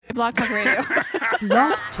Blog Talk Radio.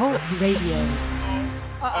 Blog Talk Radio.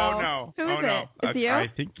 Uh-oh. Oh, no. Who is it? Is it you? I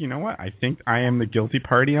think, you know what? I think I am the guilty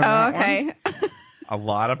party on that one. Okay. A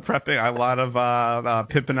lot of prepping, a lot of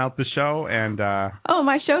pimping out the show, and... oh,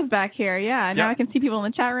 my show's back here, yeah. Now I can see people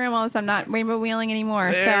in the chat room, all of a sudden I'm not rainbow wheeling anymore.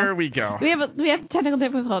 There we go. We have technical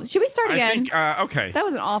difficulties. Should we start again? I think, okay. That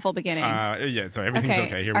was an awful beginning. Yeah, so everything's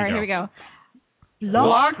okay. Here we go. All right, here we go.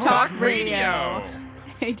 Blog Talk Radio.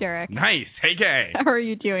 Hey, Dereck. Nice. Hey, Kay. How are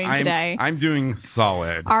you doing today? I'm doing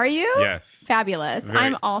solid. Are you? Yes. Fabulous.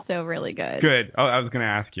 I'm also really good. Good. Oh, I was going to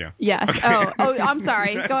ask you. Yes. Okay. Oh, I'm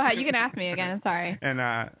sorry. Go ahead. You can ask me again. I'm sorry. And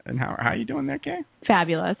how are you doing there, Kay?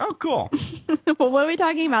 Fabulous. Oh, cool. Well, what are we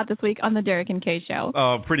talking about this week on the Dereck and Kay Show?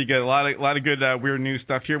 Oh, pretty good. A lot of good weird news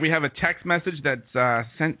stuff here. We have a text message that's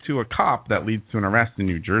sent to a cop that leads to an arrest in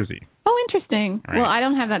New Jersey. Oh, interesting. Right. Well, I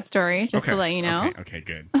don't have that story, just to let you know. Okay,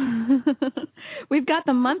 good. We've got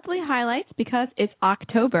the monthly highlights because it's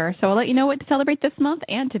October, so I'll let you know what to celebrate this month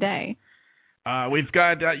and today. We've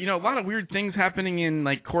got, a lot of weird things happening in,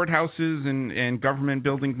 like, courthouses and government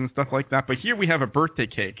buildings and stuff like that. But here we have a birthday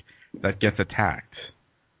cake that gets attacked.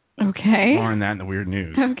 Okay. More on that in the weird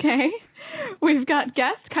news. Okay. We've got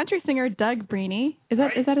guest country singer Doug Briney. Is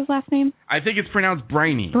that his last name? I think it's pronounced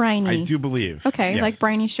Briney. Briney. I do believe. Okay, yes. like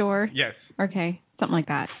Briney Shore? Yes. Okay, something like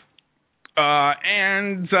that.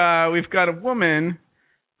 And we've got a woman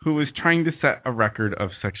who is trying to set a record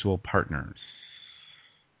of sexual partners.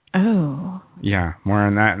 Oh. Yeah, more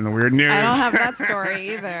on that in the weird news. I don't have that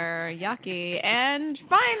story either. Yucky. And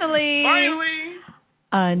finally,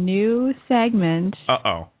 a new segment.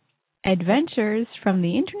 Uh-oh. Adventures from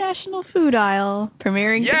the International Food Aisle,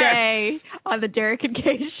 premiering today on the Dereck and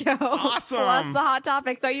Kay Show. Awesome. Plus the hot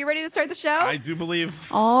topics. Are you ready to start the show? I do believe.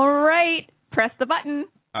 All right. Press the button.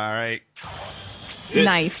 All right.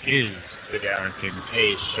 Nice. This is the Dereck and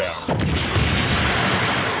Kay Show.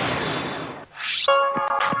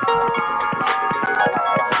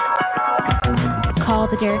 Call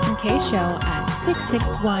the Dereck and Kay Show at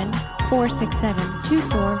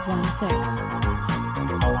 661-467-2416.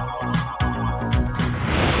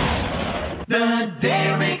 The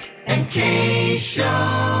Dereck and Kay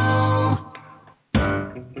Show.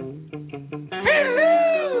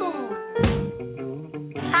 Hello.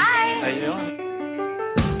 Hi. How you doing?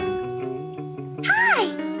 Hi.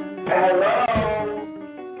 Hello.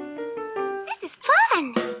 This is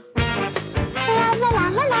fun. La la la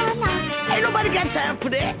la la la. Ain't nobody got time for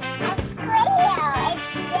that.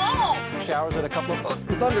 Showers and a couple of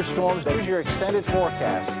thunderstorms. Here's your extended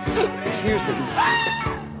forecast. Houston.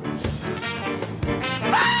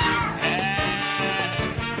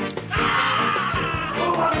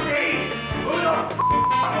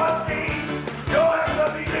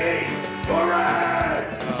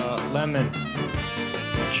 Lemon.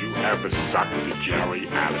 Did you ever suck the jelly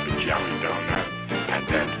out of a jelly donut and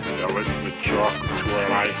then fill it with chocolate swirl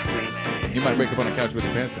ice cream? You might wake up on a couch with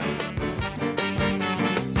your pants down.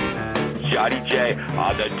 Johnny J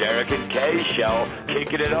on the Dereck and Kay Show,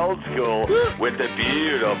 kicking it old school with the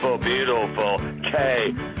beautiful, beautiful Kay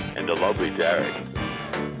and the lovely Dereck.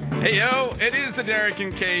 Hey, yo, it is the Dereck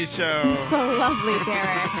and Kay Show. So lovely,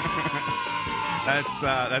 Dereck.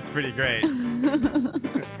 That's pretty great.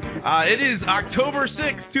 It is October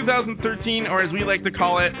 6th, 2013, or as we like to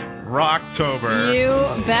call it, Rocktober.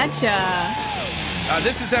 You betcha.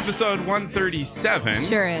 This is episode 137.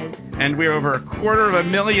 Sure is. And we're over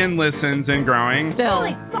 250,000 listens and growing. Still.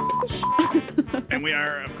 And we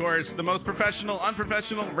are, of course, the most professional,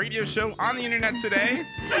 unprofessional radio show on the internet today.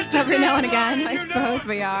 Every now and again, I suppose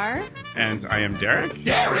we are. And I am Dereck.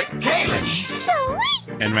 Dereck Kalish.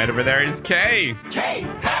 And right over there is Kay. Kay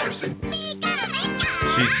Patterson.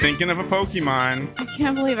 She's thinking of a Pokemon. I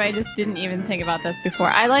can't believe I just didn't even think about this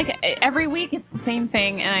before. Every week it's the same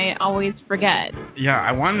thing, and I always forget. Yeah,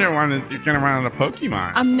 I wonder when you're going to run out of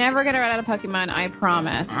Pokemon. I'm never going to run out of Pokemon, I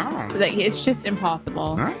promise. Oh. It's just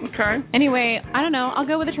impossible. Oh, okay. Anyway, I don't know. I'll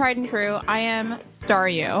go with the tried and true. I am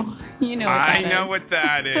Staryu. You know what that is. I know what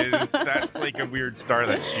that is. That's like a weird star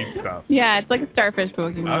that shoots stuff. Yeah, it's like a starfish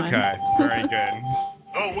Pokemon. Okay, very good.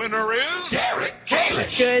 The winner is Dereck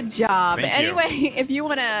Kalish. Good job. Thank anyway, if you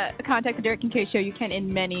want to contact the Dereck and Kay Show, you can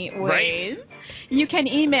in many ways. Right. You can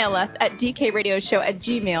email us at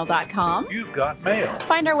dkradioshow@gmail.com. You've got mail.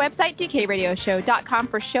 Find our website, dkradioshow.com,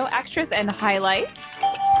 for show extras and highlights.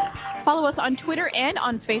 Follow us on Twitter and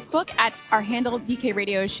on Facebook at our handle DK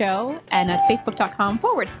Radio Show and at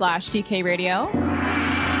facebook.com/DK Radio.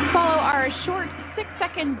 Follow our short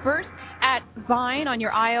 6-second bursts at Vine on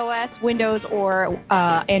your iOS, Windows, or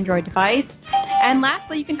Android device. And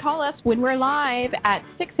lastly, you can call us when we're live at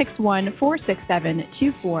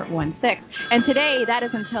 661-467-2416. And today, that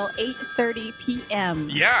is until 8:30 p.m.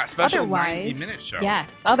 Yeah, special Otherwise, 90-minute show. Yes.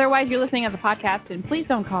 Otherwise, you're listening as a podcast, and please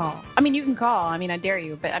don't call. I mean, you can call. I mean, I dare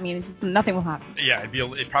you, but I mean, nothing will happen. Yeah,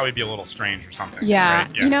 it'd probably be a little strange or something. Yeah. Right?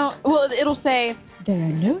 Yeah. You know, well, it'll say, there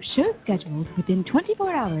are no shows scheduled within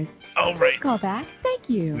 24 hours. Oh, right. Call back. Thank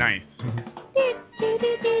you. Nice.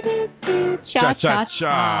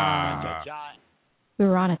 Cha-cha-cha. We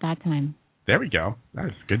were on at that time. There we go. That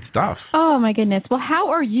is good stuff. Oh, my goodness. Well,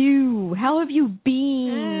 how are you? How have you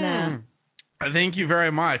been? Thank you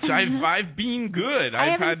very much. I've been good.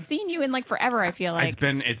 I haven't seen you in like forever, I feel like.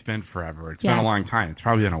 It's been forever. It's been a long time. It's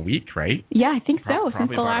probably been a week, right? Yeah, I think so, since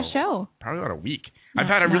the last show. Probably about a week. I've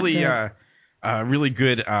had a really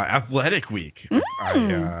good athletic week.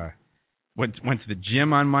 I went to the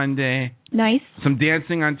gym on Monday. Nice. Some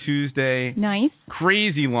dancing on Tuesday. Nice.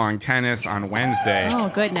 Crazy long tennis on Wednesday. Oh,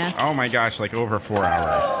 goodness. Oh, my gosh, like over 4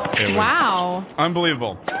 hours. Wow.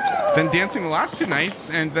 Unbelievable. Then dancing the last 2 nights,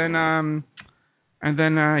 and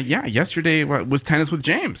then yesterday was tennis with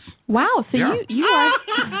James. Wow, so you are...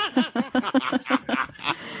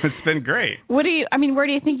 It's been great. Where do you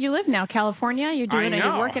think you live now? California? You're doing it,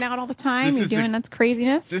 you're working out all the time, that's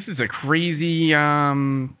craziness? This is a crazy,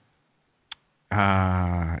 I'm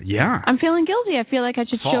feeling guilty. I feel like I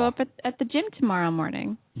should show up at the gym tomorrow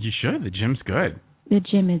morning. You should. The gym's good. The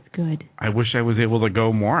gym is good. I wish I was able to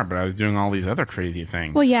go more, but I was doing all these other crazy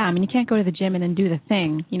things. Well, yeah. I mean, you can't go to the gym and then do the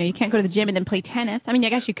thing. You know, you can't go to the gym and then play tennis. I mean, I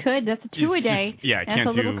guess you could. That's a 2 a day. Yeah, that's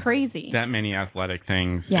a little crazy. That many athletic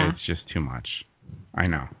things. Yeah. It's just too much. I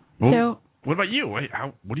know. Well, what about you? What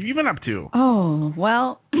have you been up to? Oh,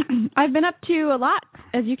 well, I've been up to a lot.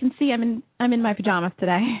 As you can see, I'm in my pajamas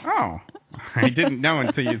today. Oh, I didn't know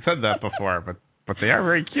until you said that before, but they are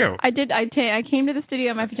very cute. I did. I came to the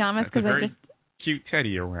studio in my pajamas because I just. Cute teddy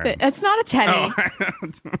you're wearing. It's not a teddy. Oh.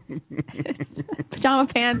 Pajama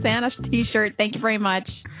pants and a t-shirt. Thank you very much.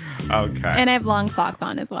 Okay. And I have long socks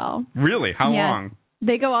on as well. Really? How long?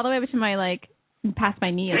 They go all the way up to my past my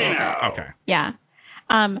knee. Okay. Yeah.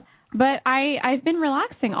 But I've been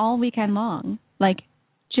relaxing all weekend long,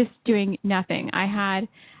 just doing nothing. I had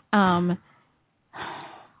I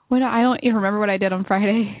don't even remember what I did on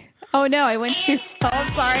Friday. Oh no, I went to. Oh,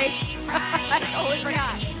 I'm sorry. I totally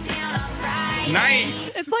forgot.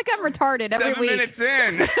 Nice. It's like I'm retarded every 7 week. 7 minutes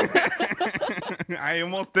in. I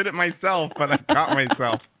almost did it myself, but I caught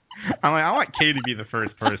myself. I'm like, I want Kay to be the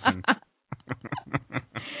first person.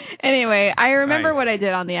 Anyway, I remember what I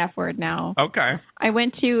did on the F word now. Okay. I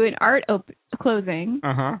went to an art closing.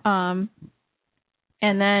 Uh-huh.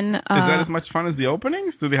 And then... Is that as much fun as the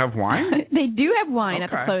openings? Do they have wine? They do have wine at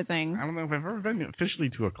the closing. I don't know if I've ever been officially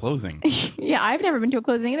to a closing. Yeah, I've never been to a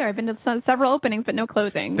closing either. I've been to several openings, but no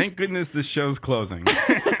closing. Thank goodness this show's closing.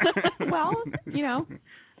 Well,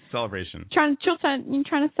 Celebration. Trying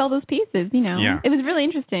to sell those pieces, Yeah. It was really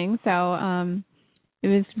interesting. So it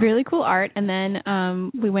was really cool art. And then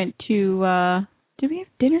we went to... did we have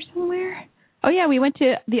dinner somewhere? Oh, yeah, we went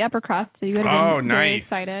to the Upper Crust. So you would have been very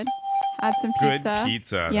excited. Had some pizza. Good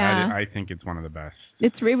pizza. Yeah. I think it's one of the best.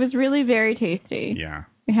 It was really very tasty. Yeah.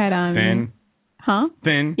 We had thin. Huh?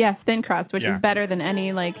 Thin. Yes, thin crust, which is better than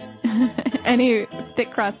any any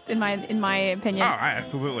thick crust in my opinion. Oh,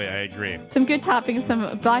 absolutely, I agree. Some good toppings,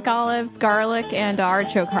 some black olives, garlic, and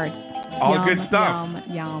artichoke hearts. All yum, good stuff.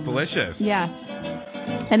 Yum. Delicious. Yes.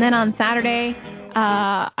 And then on Saturday,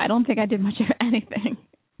 I don't think I did much of anything.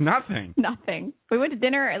 Nothing. We went to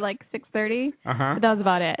dinner at 6:30. Uh-huh. But that was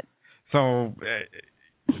about it. So,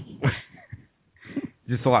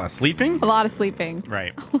 just a lot of sleeping? A lot of sleeping.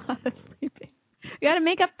 Right. A lot of sleeping. You got to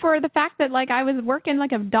make up for the fact that, I was working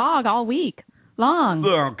like a dog all week long.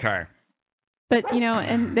 Okay. But,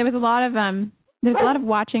 and there was a lot of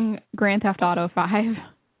watching Grand Theft Auto 5.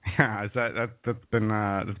 Yeah, that's been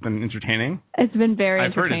entertaining. It's been very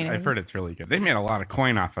entertaining. I've heard it's really good. They made a lot of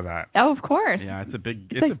coin off of that. Oh, of course. Yeah, it's a big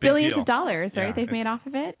billions deal. of dollars, right? Yeah, They've made off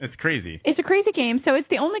of it. It's crazy. It's a crazy game. So it's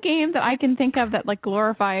the only game that I can think of that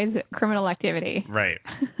glorifies criminal activity. Right.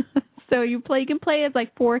 So you can play as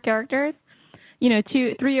 4 characters.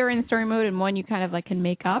 3 are in story mode and 1 you kind of can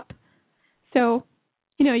make up. So,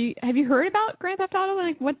 have you heard about Grand Theft Auto?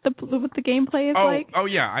 What the gameplay is like? Oh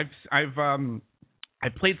yeah,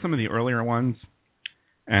 I've played some of the earlier ones,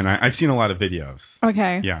 and I've seen a lot of videos.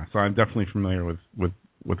 Okay. Yeah, so I'm definitely familiar with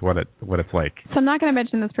what it's like. So I'm not going to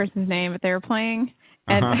mention this person's name, but they were playing,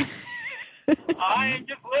 and I am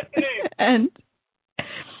just listening. And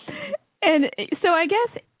And so I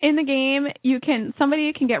guess in the game,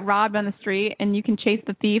 somebody can get robbed on the street, and you can chase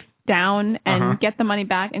the thief down and get the money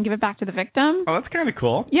back and give it back to the victim. Oh, that's kind of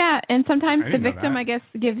cool. Yeah, and sometimes the victim, I guess,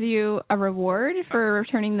 gives you a reward for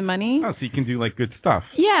returning the money. Oh, so you can do like good stuff.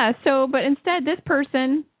 Yeah. So, but instead, this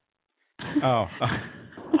person. Oh.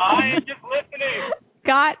 I am just listening.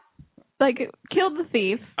 Killed the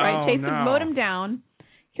thief. Right. Oh, mowed him down.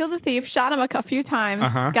 Killed the thief. Shot him a few times.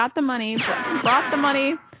 Got the money. Brought the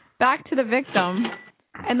money back to the victim,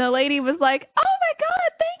 and the lady was like, "Oh my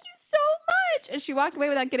God, thank you so much!" And she walked away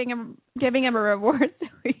without giving him a reward, so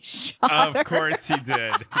he shot her. Of course he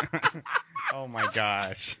did. Oh my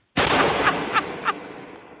gosh.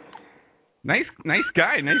 Nice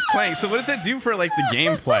guy, nice playing. So what does that do for like the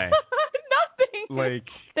gameplay? Nothing.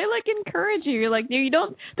 They encourage you. You're like you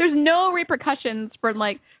don't. There's no repercussions for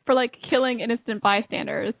killing innocent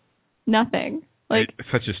bystanders. Nothing. It's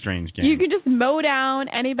such a strange game. You can just mow down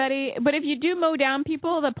anybody, but if you do mow down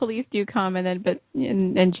people, the police do come and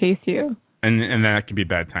chase you. And that could be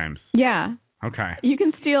bad times. Yeah. Okay. You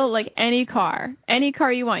can steal any car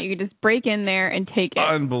you want. You can just break in there and take it.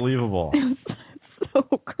 Unbelievable. It's so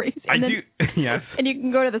crazy. Yes. And you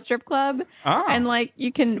can go to the strip club and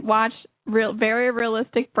you can watch very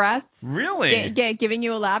realistic breasts. Really? Giving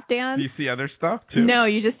you a lap dance. Do you see other stuff too? No,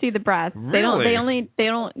 you just see the breasts. Really? They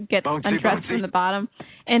don't get undressed from the bottom.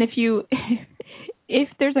 And if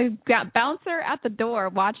there's a bouncer at the door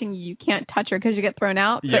watching you, you can't touch her because you get thrown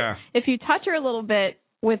out. Yeah. But if you touch her a little bit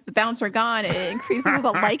with the bouncer gone, it increases the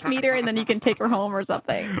like meter, and then you can take her home or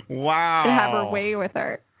something. Wow. And have her way with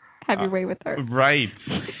her. Have your way with her. Right.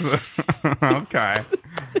 Okay.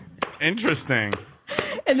 Interesting.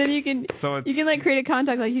 And then you can create a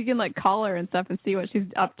contact, you can call her and stuff and see what she's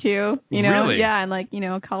up to, you know? Really? Yeah, and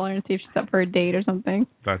call her and see if she's up for a date or something.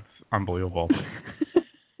 That's unbelievable.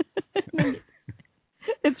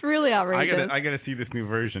 It's really outrageous. I gotta see this new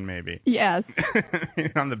version maybe. Yes.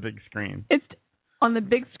 On the big screen. It's on the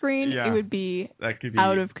big screen. Yeah. It would be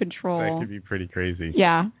out of control. That could be pretty crazy.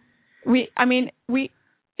 Yeah.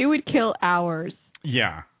 It would kill hours.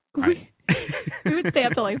 Yeah. We would stay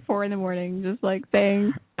up till 4 a.m. just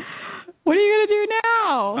saying, "What are you gonna do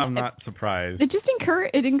now?" I'm not surprised. It just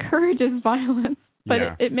encourages violence, but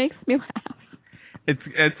it makes me laugh.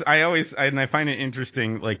 I find it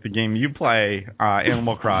interesting, the game you play,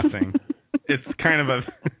 Animal Crossing. It's kind of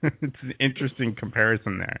it's an interesting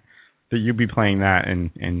comparison there. That you'd be playing that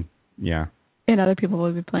and yeah. And other people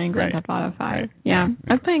would be playing Grand Theft Auto 5. Right. Yeah.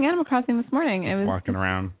 I was playing Animal Crossing this morning. It was walking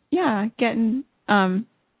around. Yeah, getting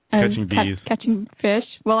catching bees. Catching fish.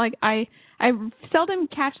 Well, I seldom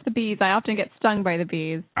catch the bees. I often get stung by the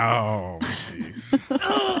bees. Oh, jeez.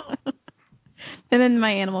 And then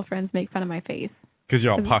my animal friends make fun of my face. Because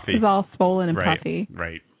you're all puffy. It's all swollen and puffy.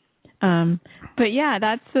 Right. But yeah,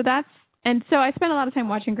 and so I spent a lot of time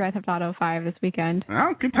watching Grand Theft Auto 5 this weekend.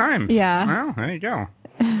 Oh, good time. Yeah. Well, there you go.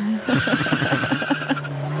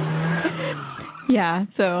 Yeah,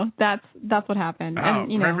 so that's what happened. Oh,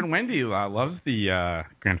 and, Reverend Wendy loves the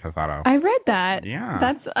Grand Theft Auto. I read that. Yeah.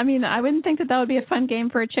 I wouldn't think that would be a fun game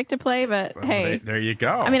for a chick to play, but hey. There you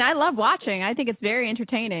go. I love watching. I think it's very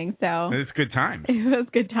entertaining, so. It's good time. It was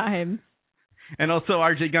good time. And also,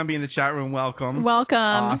 RJ Gumby in the chat room, welcome. Welcome.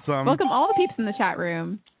 Awesome. Welcome all the peeps in the chat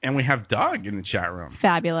room. And we have Doug in the chat room.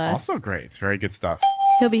 Fabulous. Also great. It's very good stuff.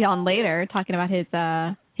 He'll be on later talking about his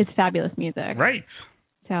fabulous music. Right.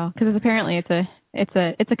 So, because apparently it's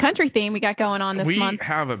a country theme we got going on this month. We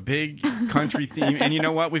have a big country theme, and you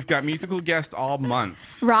know what? We've got musical guests all month.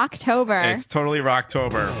 Rocktober. It's totally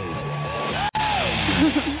Rocktober.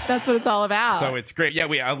 That's what it's all about. So it's great. Yeah,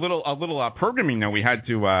 a little programming though. We had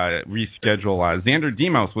to reschedule. Xander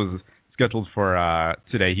Demos was scheduled for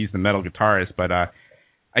today. He's the metal guitarist, but I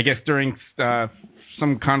guess during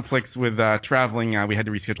some conflicts with traveling, we had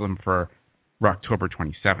to reschedule him for October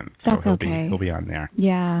 27th. So he'll be on there.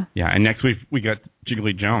 Yeah. Yeah, and next week we got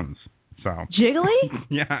Jiggly Jones. So Jiggly?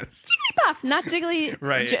 Yes. Jigglypuff, not Jiggly.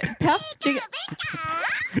 Right. Puff.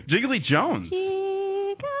 Jiggly Jones.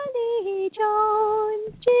 Jiggly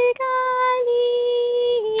Jones. Jiggly.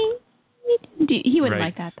 He wouldn't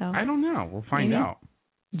like that though. I don't know. We'll find out.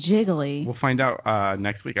 Jiggly. We'll find out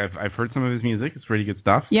next week. I've heard some of his music. It's pretty good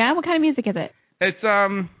stuff. Yeah. What kind of music is it? It's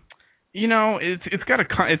it's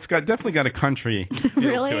definitely got a country feel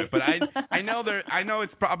really? to it. But I know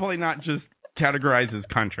it's probably not just categorized as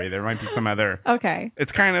country. There might be some other. Okay.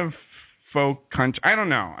 It's kind of folk country. I don't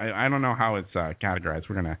know. I don't know how it's categorized.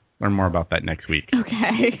 We're gonna learn more about that next week.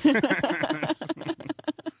 Okay.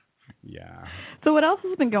 Yeah. So what else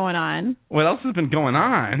has been going on? What else has been going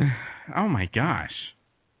on? Oh my gosh.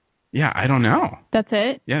 Yeah, I don't know. That's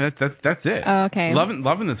it? Yeah, that's it. Oh, okay.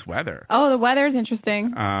 Loving this weather. Oh, the weather is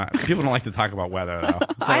interesting. People don't like to talk about weather, though.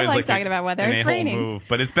 I like talking about weather. It's raining. Move,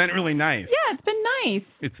 but it's been really nice. Yeah, it's been nice.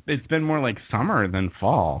 It's been more like summer than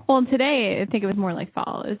fall. Well, today I think it was more like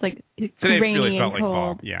fall. It was like today rainy really felt and like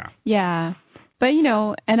cold. fall. Yeah. Yeah, but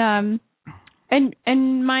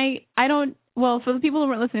for the people who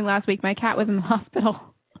weren't listening last week, my cat was in the hospital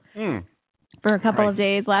for a couple of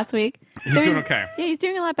days last week. He's doing okay. Yeah, he's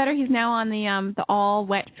doing a lot better. He's now on the all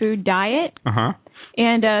wet food diet. Uh-huh.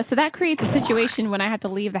 And so that creates a situation when I have to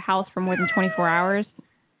leave the house for more than 24 hours.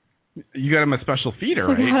 You got him a special feeder,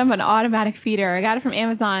 right? I got him an automatic feeder. I got it from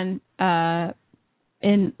Amazon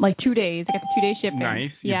in like 2 days. I got the 2-day shipping.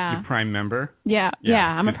 Nice. Yeah. You're Prime member? Yeah,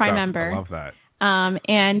 I'm a Prime member. I love that.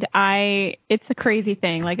 And it's a crazy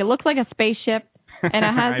thing. Like, it looks like a spaceship. And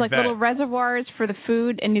it has like little reservoirs for the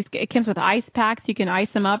food, and it comes with ice packs. You can ice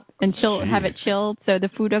them up and have it chilled so the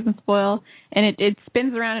food doesn't spoil. And it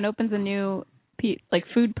spins around and opens a new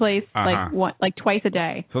food place like twice a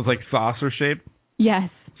day. So it's like saucer shaped?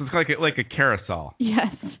 Yes. So it's like a carousel.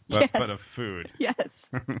 Yes. But of food. Yes.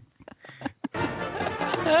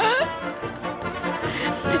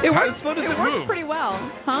 How slow does it move? It works pretty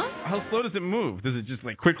well, huh? How slow does it move? Does it just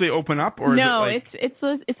like quickly open up, or no? Is it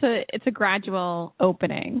it's a gradual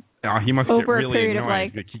opening. Oh, he must over get really a period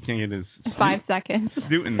annoyed. of He can't get his 5 seconds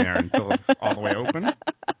snoot in there until it's all the way open.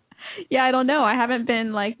 Yeah, I don't know. I haven't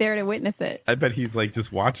been there to witness it. I bet he's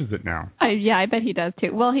just watches it now. I bet he does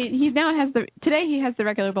too. Well, he now has today he has the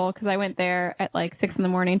regular bowl because I went there at 6 in the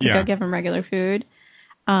morning to go give him regular food.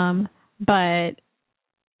 But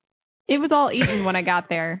it was all eaten when I got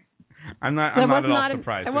there. I'm not at all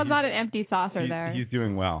surprised. It was not an empty saucer there. He's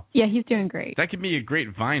doing well. Yeah, he's doing great. That could be a great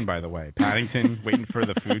vine, by the way. Paddington waiting for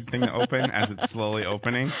the food thing to open as it's slowly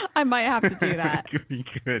opening. I might have to do that. That could be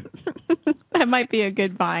good. That might be a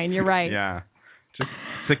good vine. You're right. Yeah. Just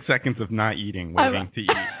 6 seconds of not eating, waiting to eat.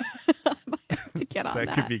 I might have to get on that.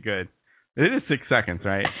 That could be good. It is 6 seconds,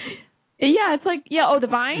 right? Yeah, it's the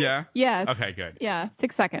vine? Yeah? Yes. Okay, good. Yeah,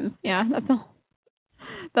 6 seconds. Yeah, that's all.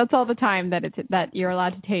 That's all the time that you're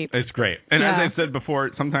allowed to tape. It's great. And as I said before,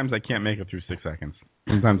 sometimes I can't make it through 6 seconds.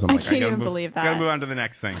 Sometimes I'm like, I can't even believe that. Gotta move on to the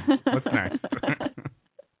next thing. What's next?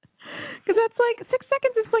 Because that's 6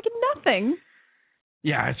 seconds is like nothing.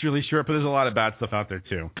 Yeah, it's really short, but there's a lot of bad stuff out there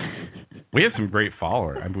too. We have some great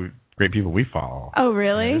followers. Great people we follow. Oh,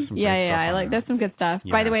 really? Yeah. There's some good stuff.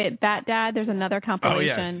 Yeah. By the way, at Bat Dad, there's another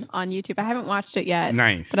compilation on YouTube. I haven't watched it yet.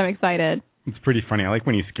 Nice. But I'm excited. It's pretty funny. I like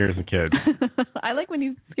when he scares a kid. I like when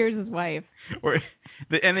he scares his wife.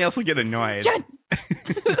 And they also get annoyed.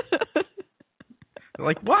 They're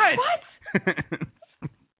like, what?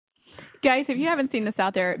 Guys, if you haven't seen this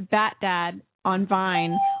out there, Bat Dad on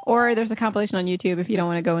Vine, or there's a compilation on YouTube if you don't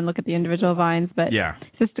want to go and look at the individual vines. But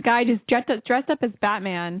it's just the guy just dressed up as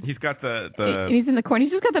Batman. He's got the he's in the corner.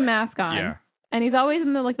 He's just got the mask on. Yeah. And he's always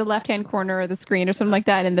in the left-hand corner of the screen or something like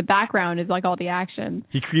that, and the background is all the action.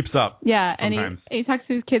 He creeps up. Yeah, sometimes. And he talks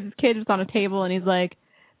to his kids. His kid is on a table, and he's like,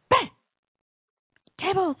 "Ben,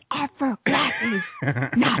 tables are for glasses,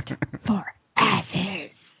 not for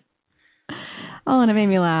asses." Oh, and it made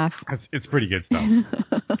me laugh. It's pretty good stuff.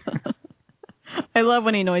 I love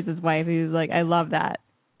when he annoys his wife. He's like, "I love that."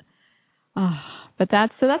 Oh, but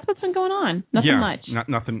that's what's been going on. Nothing much.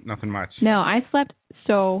 Nothing much. No, I slept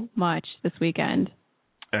so much this weekend.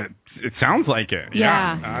 It sounds like it.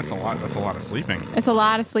 Yeah. That's a lot of sleeping. It's a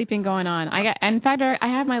lot of sleeping going on. In fact, I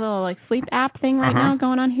have my little sleep app thing right now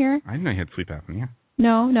going on here. I didn't know you had sleep app. Yeah.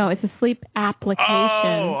 No, it's a sleep application.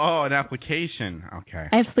 Oh, an application. Okay.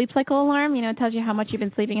 I have sleep cycle alarm. It tells you how much you've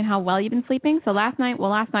been sleeping and how well you've been sleeping. So last night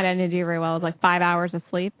I didn't do very well. It was 5 hours of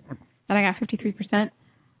sleep, and I got 53%.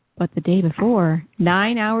 But the day before,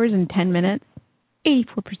 9 hours and 10 minutes,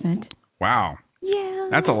 84%. Wow. Yeah.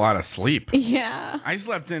 That's a lot of sleep. Yeah. I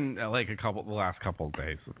slept in the last couple of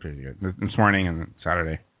days. It's pretty good. This morning and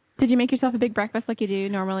Saturday. Did you make yourself a big breakfast like you do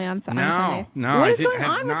normally on Sundays? No. What is going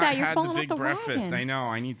on with that? You're falling off the breakfast. wagon. I know.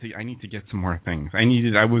 I need to get some more things.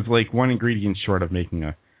 I was one ingredient short of making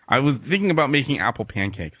I was thinking about making apple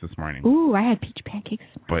pancakes this morning. Ooh, I had peach pancakes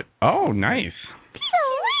this morning. But nice.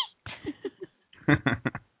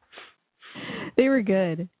 They were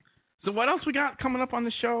good. So what else we got coming up on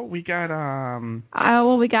the show? We got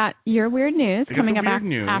we got your weird news coming up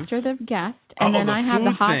after the guest, and then I have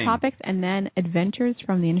the hot topics, and then adventures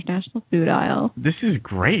from the international food aisle. This is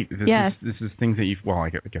great. This is things that I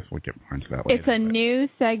guess we'll get more into that later. It's a new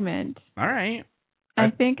segment. All right. I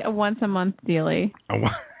think a once a month dealie.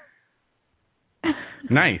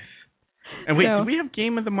 Nice. And wait, did we have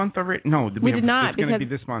game of the month already? No, we did not. It's going to be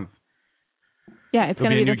this month. Yeah, it's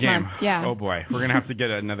going to be a new this game. month. Yeah. Oh, boy. We're going to have to get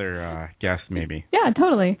another guest, maybe. Yeah,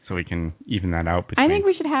 totally. So we can even that out. I think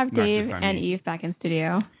we should have Dave and Eve back in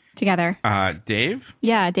studio together. Dave?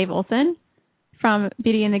 Yeah, Dave Olson from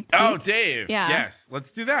Beauty and the Geek. Oh, Dave. Yeah. Yes. Let's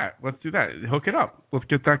do that. Hook it up. Let's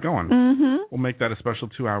get that going. Mm-hmm. We'll make that a special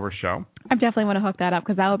 2-hour show. I definitely want to hook that up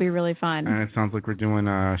because that would be really fun. And it sounds like we're doing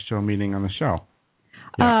a show meeting on the show.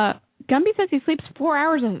 Yeah. Gumby says he sleeps 4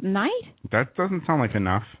 hours a night? That doesn't sound like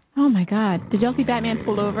enough. Oh, my God. Did y'all see Batman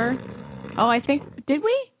pulled over? Oh, I think... Did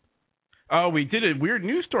we? Oh, we did a weird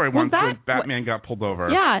news story once where Batman got pulled over.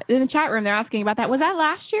 Yeah, in the chat room they're asking about that. Was that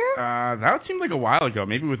last year? That seemed like a while ago.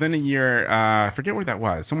 Maybe within a year. I forget where that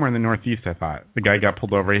was. Somewhere in the Northeast, I thought. The guy got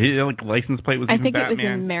pulled over. His license plate was even Batman. I think it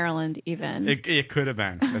was in Maryland even. It could have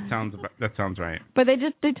been. That sounds right. But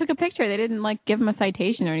they took a picture. They didn't give him a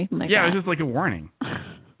citation or anything like that. Yeah, it was just like a warning.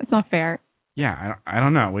 It's not fair. Yeah, I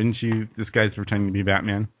don't know. Wouldn't you? This guy's pretending to be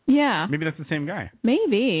Batman. Yeah. Maybe that's the same guy.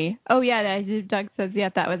 Maybe. Oh, yeah. Doug says, yeah,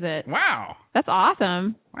 that was it. Wow. That's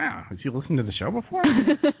awesome. Wow. Has you listened to the show before?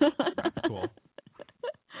 That's cool.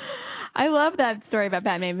 I love that story about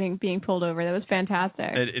Batman being pulled over. That was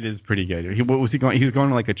fantastic. It is pretty good. What was he going? He was going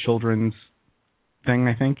to like a children's thing,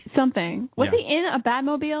 I think. Something. Was he in a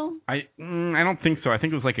Batmobile? I don't think so. I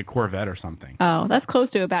think it was like a Corvette or something. Oh, that's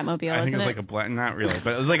close to a Batmobile, I think it was like a black, not really,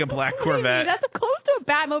 but it was like a black Corvette. That's close to a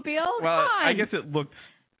Batmobile? Well, I guess it looked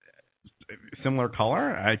similar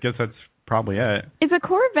color. I guess that's probably it. Is a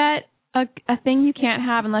Corvette a thing you can't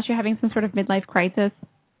have unless you're having some sort of midlife crisis?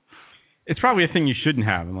 It's probably a thing you shouldn't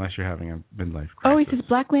have unless you're having a midlife crisis. Oh, he says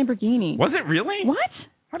black Lamborghini. Was it really? What?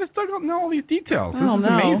 How does Doug know all these details? I don't know.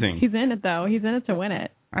 Amazing. He's in it, though. He's in it to win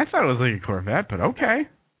it. I thought it was like a Corvette, but okay.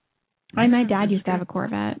 My dad used to have a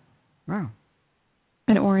Corvette. Oh.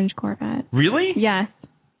 An orange Corvette. Really? Yes.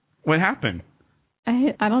 What happened?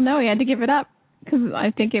 I don't know. He had to give it up because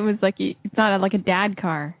I think it was it's not like a dad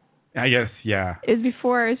car. I guess, yeah. It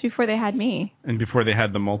was before they had me. And before they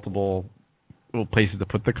had the multiple little places to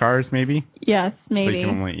put the cars, maybe? Yes, maybe. So you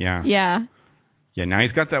can only, yeah. Yeah. Yeah, now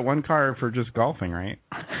he's got that one car for just golfing, right?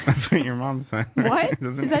 That's what your mom said. What?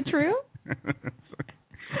 Is that true?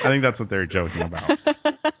 I think that's what they're joking about.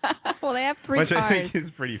 Well, they have 3 Which cars. I think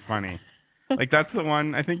is pretty funny. That's the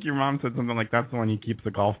one, I think your mom said something like that's the one he keeps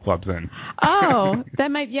the golf clubs in. Oh,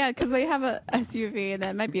 that might, yeah, because they have a SUV, and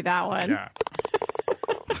that might be that one. Yeah.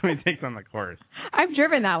 So he takes on the course. I've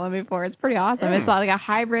driven that one before. It's pretty awesome. It's like a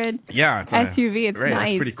hybrid SUV. It's right, nice.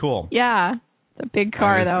 It's pretty cool. Yeah. It's a big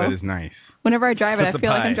car, though. That is nice. Whenever I drive it, I feel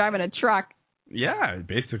like I'm driving a truck. Yeah, it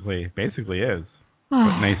basically is.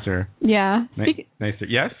 But nicer. Yeah. Nicer.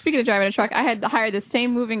 Yes? Speaking of driving a truck, I had hired the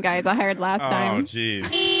same moving guys I hired last time. Oh, jeez.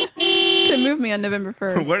 To move me on November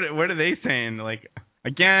 1st. What are they saying?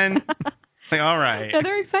 Again? All right. No,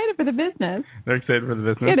 they're excited for the business. They're excited for the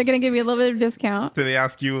business? Yeah, they're going to give you a little bit of discount. Do they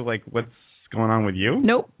ask you, what's going on with you?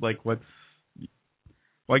 Nope.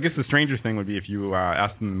 Well, I guess the stranger thing would be if you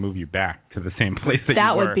asked them to move you back to the same place that you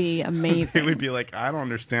were. That would be amazing. They would be like, I don't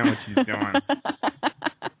understand what she's doing.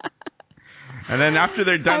 And then after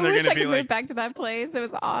they're done, they're going to be like, back to that place. It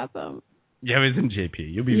was awesome. Yeah, it was in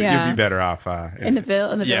JP. You'll be better off in the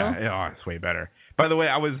Ville. Yeah, it's way better. By the way,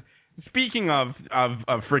 I was speaking of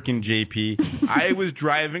freaking JP. I was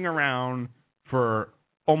driving around for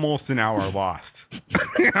almost an hour lost.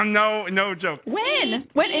 No joke. When in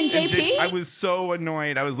JP? I was so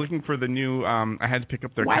annoyed. I was looking for the new. I had to pick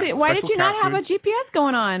up their. Why did you not have a GPS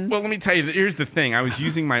going on? Well, let me tell you. Here's the thing. I was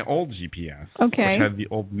using my old GPS. Okay. Which had the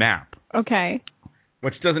old map. Okay.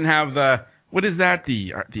 Which doesn't have the. What is that?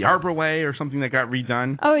 The Arbor Way or something that got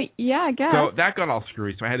redone? Oh, yeah, I guess. So that got all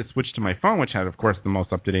screwy. So I had to switch to my phone, which had, of course, the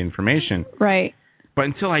most up-to-date information. Right. But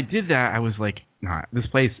until I did that, I was like, nah, this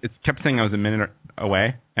place, it kept saying I was a minute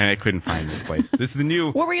away, and I couldn't find this place. This is the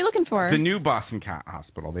new... What were you looking for? The new Boston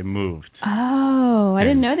Hospital. They moved. Oh, I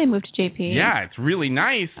didn't know they moved to JP. Yeah, it's really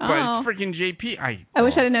nice, but it's freaking JP. I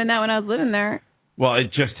wish I'd have known that when I was living there. Well, it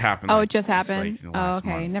just happened. Oh, it just happened? Okay,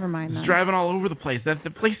 month. Never mind that. Just driving all over the place.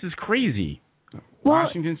 The place is crazy.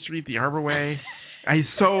 Washington Street, the Arbor Way. I'm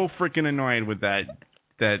so freaking annoyed with that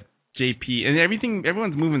JP. And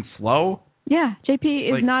everyone's moving slow. Yeah,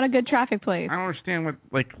 JP is not a good traffic place. I don't understand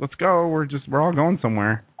let's go. We're all going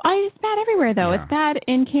somewhere. It's bad everywhere, though. Yeah. It's bad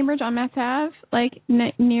in Cambridge on Mass Ave,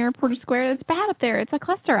 near Porter Square. It's bad up there. It's a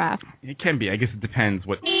cluster F. It can be. I guess it depends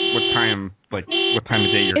what time what time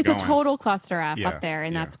of day you're going. It's a total cluster F up there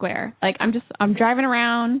in that square. I'm driving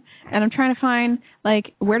around and I'm trying to find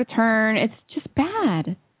where to turn. It's just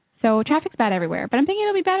bad. So traffic's bad everywhere, but I'm thinking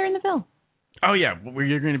it'll be better in the Ville. Oh yeah, where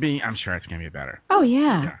you're going to be, I'm sure it's going to be better. Oh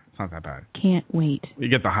yeah. Yeah, it's not that bad. Can't wait. You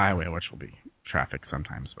get the highway, which will be traffic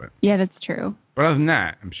sometimes, but yeah, that's true. But other than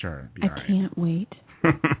that, I'm sure it'll be all right. I can't wait.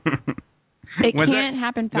 It can't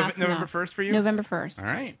happen fast enough. November 1st for you? November 1st. All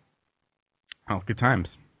right. Oh, good times.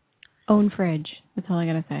 Own fridge. That's all I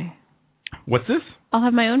gotta say. What's this? I'll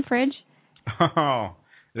have my own fridge. Oh,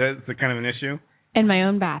 that's a kind of an issue? In my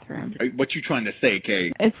own bathroom. What you trying to say,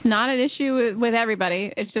 Kay? It's not an issue with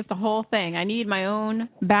everybody. It's just a whole thing. I need my own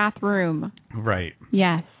bathroom. Right.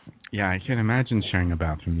 Yes. Yeah, I can't imagine sharing a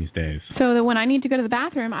bathroom these days. So that when I need to go to the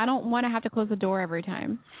bathroom, I don't want to have to close the door every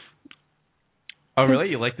time. Oh, really?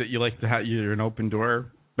 You like to have you're an open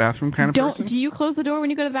door bathroom kind of person? Do you close the door when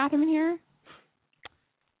you go to the bathroom in here?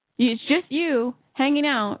 It's just you hanging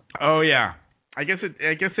out. Oh yeah. If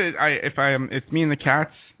it's me and the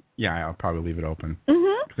cats, yeah, I'll probably leave it open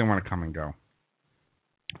because they want to come and go.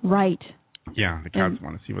 Right. Yeah, the cats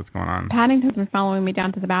want to see what's going on. Paddington's been following me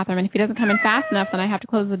down to the bathroom, and if he doesn't come in fast enough, then I have to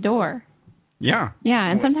close the door. Yeah.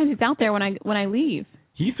 Yeah, and sometimes he's out there when I leave.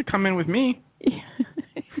 He used to come in with me.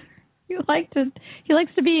 He likes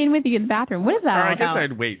to be in with you in the bathroom. What is that? I guess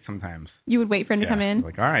I'd wait sometimes. You would wait for him to come in?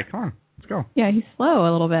 Like, all right, come on, let's go. Yeah, he's slow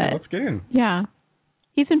a little bit. Yeah, let's get in. Yeah.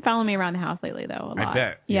 He's been following me around the house lately, though, a lot. I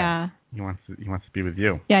bet. Yeah. He wants to be with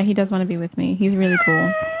you. Yeah, he does want to be with me. He's really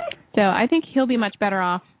cool. So I think he'll be much better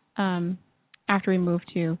off after we move,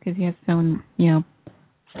 too, because he has his own,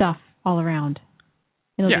 stuff all around.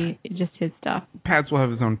 It'll be just his stuff. Pads will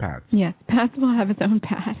have his own pads. Yes, Pads will have his own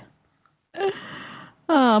pad.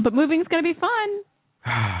 Oh, but moving's going to be fun.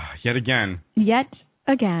 Yet again.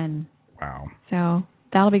 Wow. So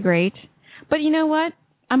that'll be great. But you know what?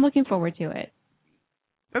 I'm looking forward to it.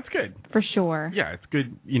 That's good. For sure. Yeah, it's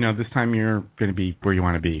good. This time you're going to be where you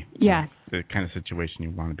want to be. Yes. The kind of situation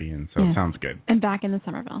you want to be in. So it sounds good. And back in the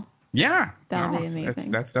Somerville. Yeah. That'll be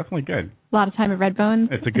amazing. That's definitely good. A lot of time at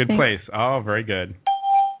Redbones. It's a good place. Oh, very good.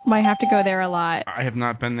 Might have to go there a lot. I have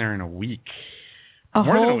not been there in a week.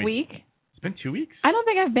 More than a week? It's been 2 weeks. I don't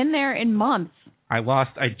think I've been there in months. I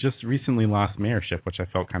just recently lost mayorship, which I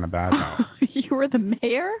felt kind of bad about. You were the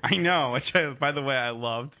mayor? I know, which, by the way, I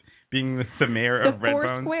loved being the mayor of Redbones.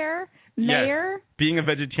 The Foursquare mayor? Yes. Being a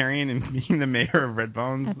vegetarian and being the mayor of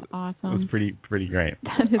Redbones. That's awesome. Was pretty great.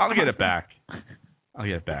 I'll get it back. We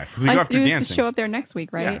go after dancing. To show up there next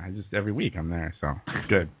week, right? Yeah, every week I'm there, so it's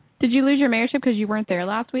good. Did you lose your mayorship because you weren't there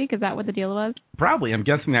last week? Is that what the deal was? Probably. I'm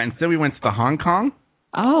guessing that. Instead, we went to the Hong Kong.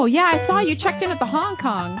 Oh, yeah, I saw you checked in at the Hong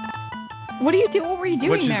Kong. What were you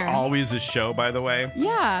doing there? Which is always a show, by the way.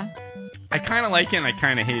 Yeah. I kind of like it and I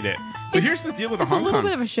kind of hate it. But here's the deal with the Hong Kong. It's a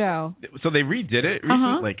little bit of a show. So they redid it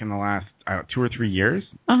recently, like in the last 2 or 3 years.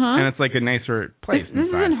 And it's like a nicer place. This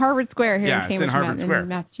is in Harvard Square here in Cambridge, it's in Harvard Square. In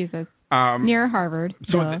Massachusetts. Near Harvard.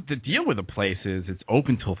 So the deal with the place is it's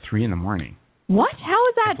open till 3 in the morning. What? How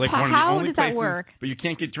is that? How does that work? But you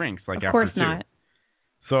can't get drinks after 2. Of course not.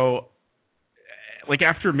 So,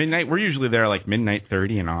 after midnight, we're usually there midnight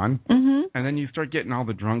 30 and on. And then you start getting all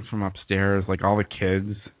the drunks from upstairs, all the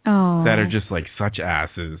kids that are just such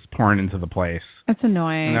asses pouring into the place. That's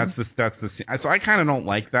annoying. And that's the so I kind of don't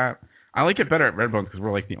like that. I like it better at Redbones because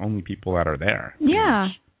we're the only people that are there. Yeah.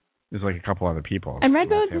 There's a couple other people. And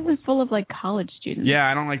Redbones isn't full of college students. Yeah,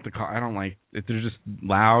 I don't like they're just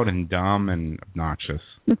loud and dumb and obnoxious.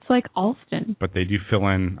 It's like Alston. But they do fill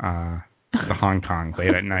in the Hong Kong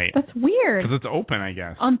late at night. That's weird. Because it's open, I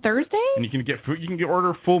guess. On Thursday? And you can get food. You can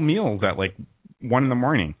order full meals at 1 in the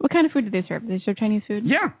morning. What kind of food do they serve? Do they serve Chinese food?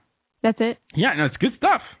 Yeah. That's it? Yeah, no, it's good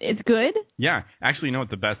stuff. It's good? Yeah. Actually, you know what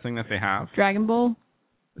the best thing that they have? Dragon Bowl?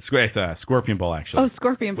 It's a Scorpion Bowl, actually. Oh,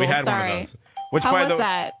 Scorpion Bowl. We had one of those. Which, How by was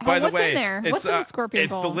that? By what's the way, in there? What's in the Scorpion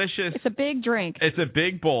Bowl? It's delicious. It's a big drink. It's a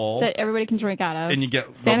big bowl that everybody can drink out of. And you get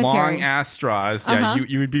the long ass straws. Yeah,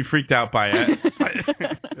 you would be freaked out by it,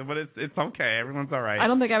 but it's okay. Everyone's all right. I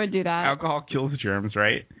don't think I would do that. Alcohol kills germs,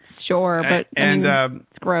 right? Sure, but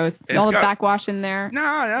it's gross. All the backwash in there.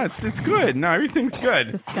 No, it's good. No, everything's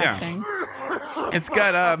good. Disgusting. Yeah.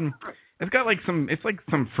 It's got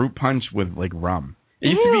some fruit punch with rum.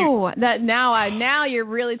 Ew! Now you're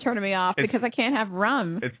really turning me off because I can't have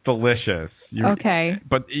rum. It's delicious. Okay.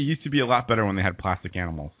 But it used to be a lot better when they had plastic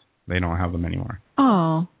animals. They don't have them anymore.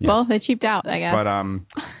 Oh, well, they cheaped out, I guess.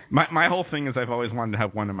 But my whole thing is I've always wanted to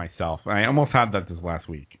have one to myself. I almost had that this last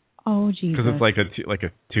week. Oh, Jesus. Because it's like a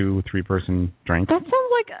 2-3 person drink. That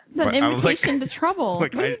sounds like an invitation to trouble.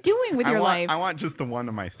 What are you doing with your life? I want just the one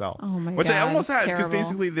to myself. Oh my God. Which I almost had because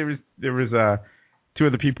basically there was 2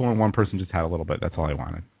 other people and one person just had a little bit. That's all I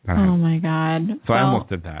wanted. Oh my God. So I almost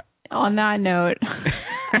did that. On that note,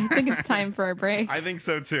 I think it's time for a break. I think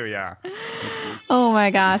so too, yeah. Oh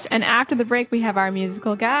my gosh. And after the break, we have our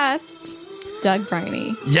musical guest, Doug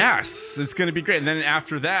Briney. Yes, it's going to be great. And then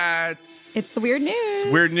after that, It's the weird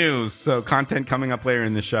news. Weird news. So content coming up later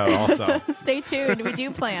in the show also. Stay tuned. We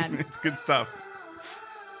do plan. It's good stuff.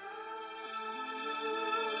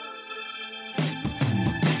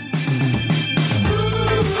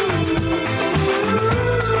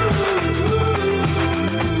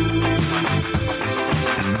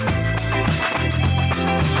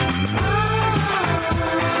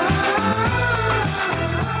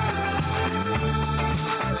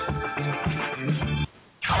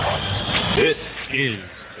 This is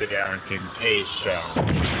the Dereck and Kay Show.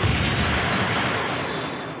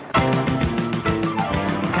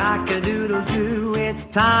 Cock-a-doodle-doo, it's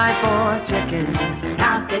time for chicken.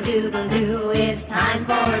 Cock-a-doodle-doo, it's time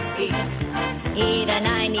for a feast. Eat a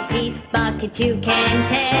 90-piece bucket, you can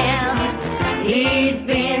tell. He's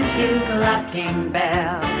been to Clucking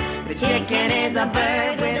Bell. The chicken is a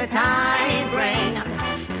bird with a tiny brain.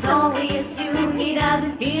 So we assume he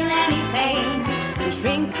doesn't feel any pain. We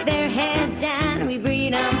shrink their heads down, we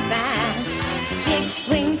breed them fast. 6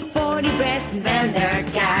 wings, 40 breasts, and then they're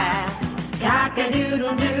gas.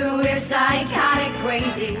 Cock-a-doodle-doo, we're psychotic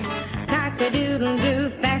crazy. Cock-a-doodle-doo,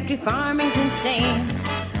 factory farming's insane.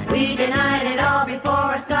 We denied it all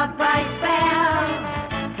before a surprise spell.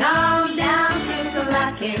 Come down to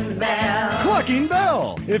Clucking Bell. Clucking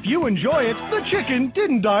Bell. If you enjoy it, the chicken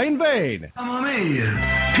didn't die in vain. Mamma mia.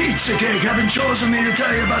 Pizza cake have been chosen me to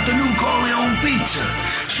tell you about the new Corleone pizza.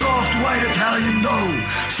 Soft white Italian dough,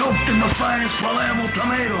 soaked in the finest Palermo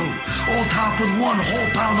tomato, all topped with 1 whole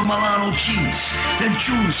pound of Milano cheese. Then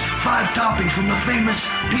choose 5 toppings from the famous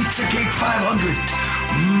Pizza Cake 500.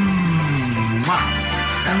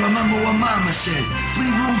 And remember what Mama said,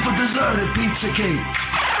 leave room for dessert at Pizza Cake.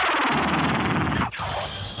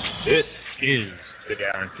 This is the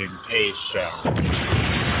Dereck and Kay Show.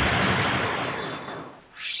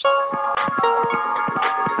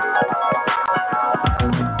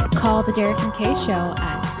 Call the Dereck and Kay Show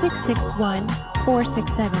at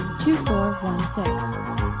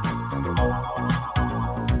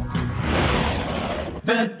 661-467-2416.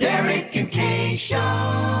 The Dereck and Kay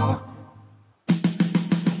Show.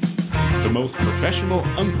 The most professional,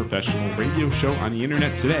 unprofessional radio show on the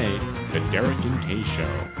internet today, the Dereck and Kay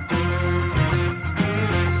Show.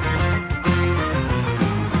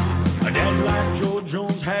 Dad liked George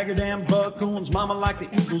Jones, Haggard and Buck Owens. Mama liked the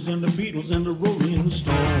Eagles and the Beatles and the Rolling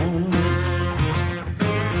Stones.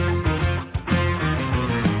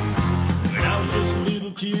 When I was just a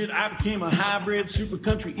little kid, I became a hybrid, super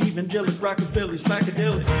country, evangelic, rockabilly,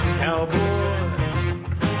 psychedelic cowboy.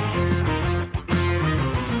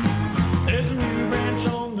 There's a new branch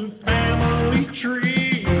on the family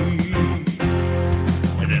tree,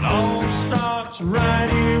 and it all starts right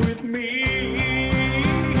here with me.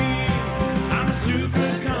 I'm a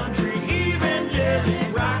super country,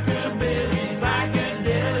 evangelic, rockabilly,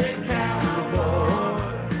 psychedelic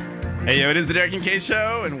cowboy. Hey, yo, it is the Dereck and Kay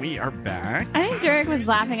Show, and we are back. I think Dereck was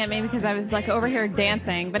laughing at me because I was like over here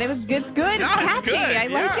dancing, but it was good. It's good. It's catchy. Good. I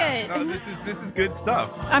like it. No, this is good stuff.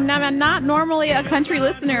 I'm not normally a country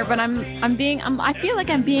listener, but I feel like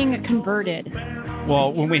I'm being converted.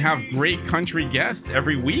 Well, when we have great country guests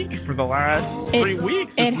every week for the last 3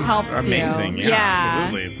 weeks, it helps amazing. You. Yeah.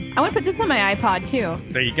 Absolutely. I want to put this on my iPod too.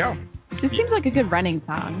 There you go. This seems like a good running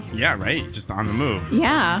song. Yeah, right. Just on the move.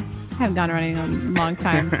 Yeah. I haven't gone running in a long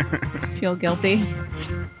time. Feel guilty.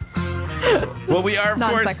 Well, we are, of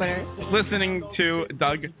course, listening to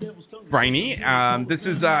Doug Briney. This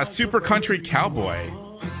is Super Country Cowboy.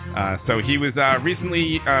 So he was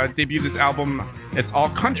recently debuted this album, It's All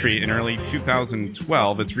Country, in early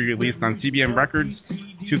 2012. It's re-released on CBM Records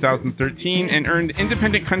 2013 and earned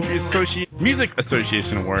Independent Country Music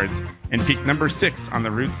Association Awards and peaked number 6 on the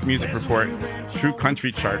Roots Music Report True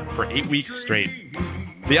Country chart for 8 weeks straight.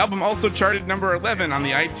 The album also charted number 11 on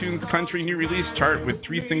the iTunes Country New Release chart with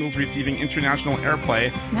 3 singles receiving international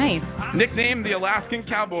airplay. Nice. Nicknamed the Alaskan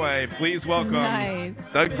Cowboy, please welcome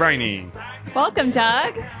Doug Briney. Welcome,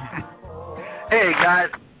 Doug. Hey, guys.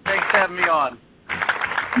 Thanks for having me on.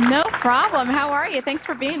 No problem. How are you? Thanks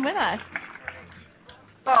for being with us.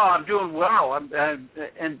 Oh, I'm doing well. I've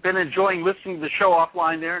been enjoying listening to the show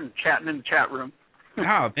offline there and chatting in the chat room.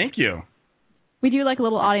 Oh, thank you. We do like a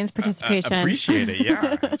little audience participation. Appreciate it,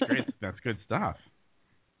 yeah. That's great. That's good stuff.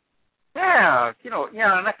 Yeah,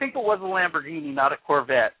 and I think it was a Lamborghini, not a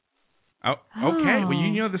Corvette. Oh, okay. Well,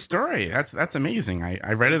 you know the story. That's amazing.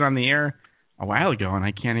 I read it on the air a while ago, and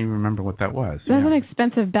I can't even remember what that was. That's an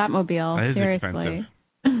expensive Batmobile. That is seriously. expensive.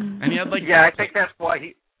 And he had I think that's why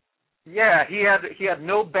he had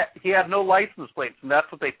no license plates, and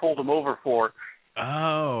that's what they pulled him over for.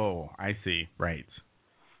 Oh, I see. Right.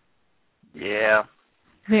 Yeah.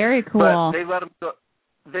 Very cool. But they let him go.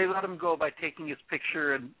 let him go by taking his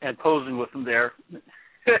picture and posing with him there.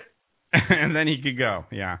 And then he could go.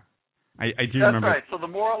 Yeah, I do remember. That's right. So the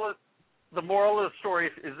moral of the story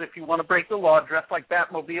is if you want to break the law, dress like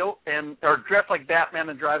Batmobile or dress like Batman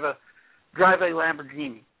and drive a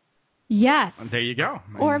Lamborghini. Yes. Well, there you go.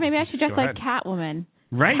 Or maybe I should dress like Catwoman.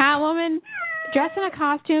 Right. Catwoman, dress in a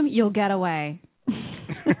costume, you'll get away.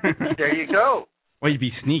 There you go. Well, you'd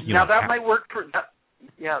be sneaky. Now that might work for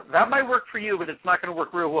that might work for you, but it's not going to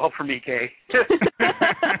work real well for me, Kay.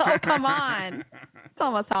 Oh, come on. It's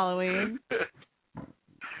almost Halloween.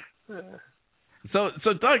 So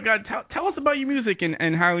Doug, tell us about your music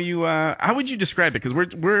and how would you describe it? Because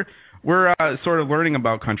we're sort of learning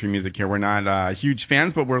about country music here. We're not huge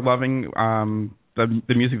fans, but we're loving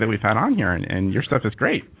the music that we've had on here, and your stuff is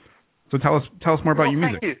great. So tell us more about your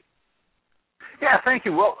music. Thank you. Yeah, thank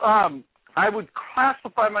you. Well, I would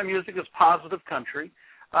classify my music as positive country.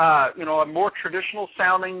 A more traditional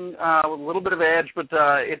sounding, with a little bit of edge, but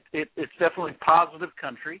it's definitely positive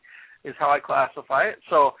country is how I classify it.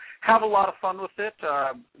 So have a lot of fun with it.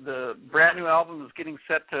 The brand new album is getting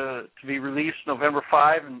set to be released November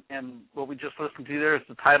 5, and what we just listened to there is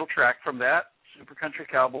the title track from that, Super Country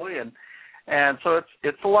Cowboy, and so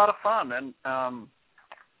it's a lot of fun, and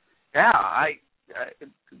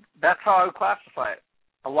that's how I would classify it.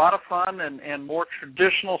 A lot of fun and more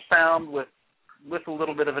traditional sound with a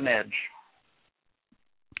little bit of an edge.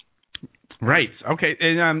 Right. Okay.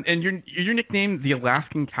 And your nickname, the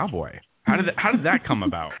Alaskan Cowboy. How did that come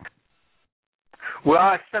about? Well,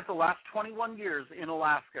 I spent the last 21 years in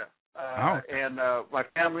Alaska, and my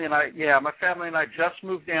family and I just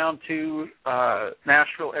moved down to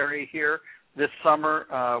Nashville area here this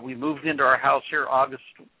summer. We moved into our house here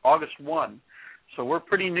August 1. So we're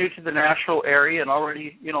pretty new to the Nashville area and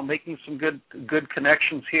already, making some good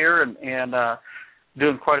connections here and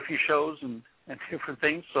doing quite a few shows and different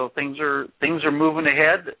things. So things are moving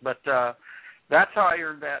ahead. But that's how I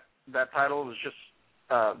earned that title. It was just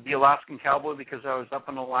the Alaskan Cowboy because I was up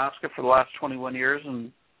in Alaska for the last 21 years,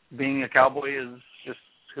 and being a cowboy is just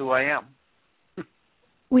who I am.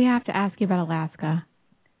 We have to ask you about Alaska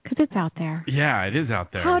because it's out there. Yeah, it is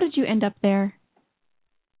out there. How did you end up there?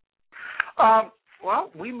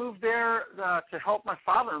 Well, we moved there to help my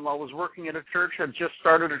father-in-law was working at a church. Had just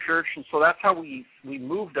started a church, and so that's how we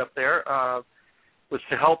moved up there, was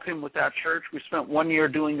to help him with that church. We spent 1 year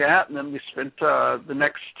doing that, and then we spent the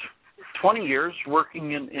next 20 years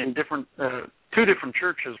working in different two different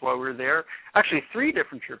churches while we were there. Actually, three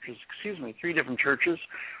different churches.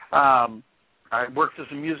 I worked as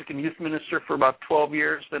a music and youth minister for about 12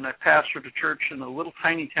 years. Then I pastored a church in a little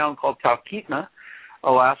tiny town called Talkeetna,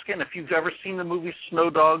 Alaska. And if you've ever seen the movie Snow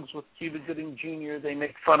Dogs with Cuba Gooding Jr., they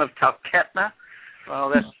make fun of Talkeetna. Well,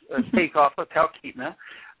 that's a takeoff of Talkeetna.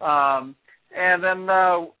 And then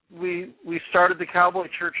we started the Cowboy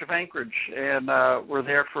Church of Anchorage, and we're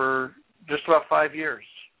there for just about 5 years.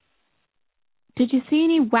 Did you see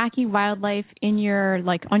any wacky wildlife in your,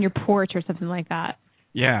 on your porch or something like that?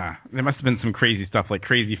 Yeah, there must have been some crazy stuff, like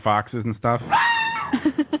crazy foxes and stuff.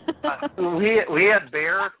 We had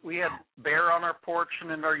bear. We had bear on our porch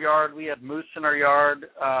and in our yard. We had moose in our yard.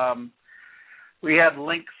 We had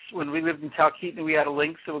lynx. When we lived in Talkeetna, we had a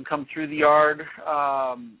lynx that would come through the yard.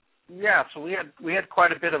 So we had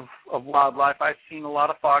quite a bit of wildlife. I've seen a lot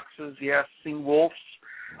of foxes. Yes, seen wolves.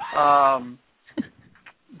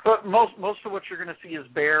 But most of what you're going to see is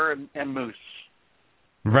bear and moose.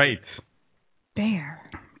 Right. Bear.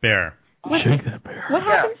 Shake that bear. What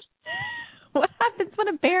happens? What happens when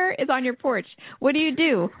a bear is on your porch? What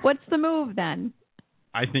do? What's the move then?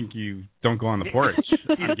 I think you don't go on the porch.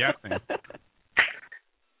 I'm guessing.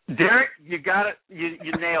 Dereck, you got it.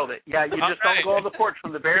 You nailed it. Yeah, you just don't go on the porch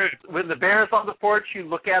when the bear is on the porch. You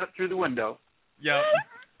look at it through the window. Yep.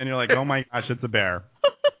 And you're like, oh my gosh, it's a bear.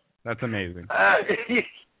 That's amazing.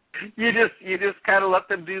 You just kind of let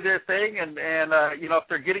them do their thing, and if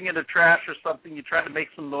they're getting into trash or something, you try to make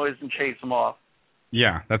some noise and chase them off.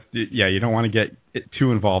 Yeah, you don't want to get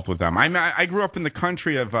too involved with them. I grew up in the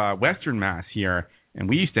country of Western Mass here, and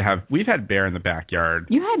we've had bear in the backyard.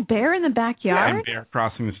 You had bear in the backyard? Yeah, and bear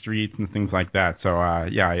crossing the streets and things like that. So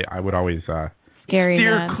I would always Scary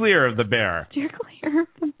steer clear of the bear. Steer clear of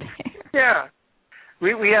the bear. Yeah.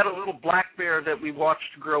 We had a little black bear that we watched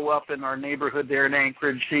grow up in our neighborhood there in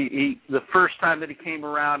Anchorage. He the first time that he came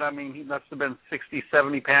around, he must have been 60,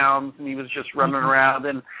 70 pounds, and he was just running around.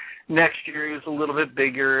 And next year he was a little bit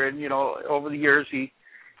bigger, and over the years he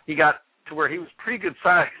got to where he was pretty good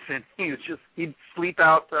size, and he'd sleep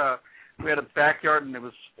out. We had a backyard, and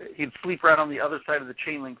he'd sleep right on the other side of the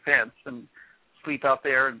chain link fence and sleep out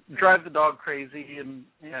there and drive the dog crazy, and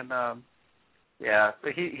Yeah,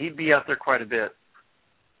 but he'd be out there quite a bit.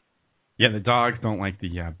 Yeah, the dogs don't like the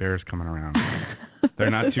bears coming around. They're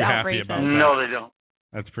not too happy about that. No, they don't.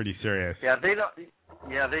 That's pretty serious. Yeah, they don't.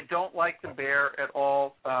 Yeah, they don't like the bear at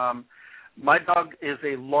all. My dog is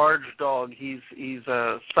a large dog. He's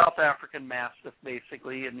a South African Mastiff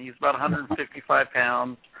basically, and he's about 155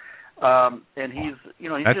 pounds. And he's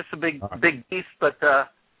just a big beast. But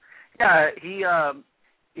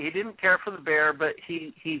he didn't care for the bear, but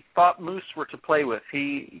he thought moose were to play with.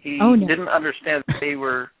 He didn't understand that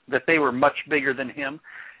they were much bigger than him.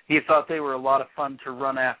 He thought they were a lot of fun to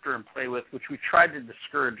run after and play with, which we tried to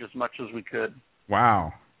discourage as much as we could.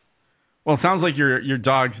 Wow. Well, it sounds like your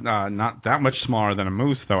dog's not that much smaller than a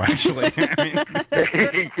moose, though. Actually,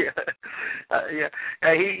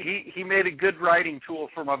 He made a good riding tool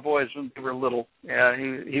for my boys when they were little. Yeah,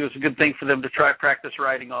 he was a good thing for them to try practice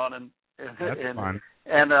riding on, and fun.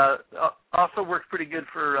 And also worked pretty good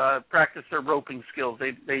for practice their roping skills.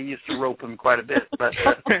 They used to rope him quite a bit, but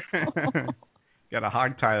got to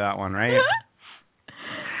hog tie that one, right?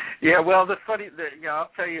 Yeah, well, I'll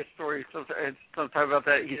tell you a story sometime about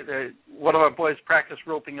that. One of our boys practiced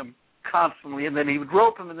roping him constantly, and then he would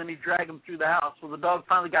rope him, and then he'd drag him through the house. Well, the dog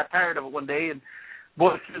finally got tired of it one day, and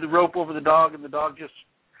boy threw the rope over the dog, and the dog just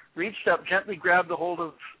reached up, gently grabbed a hold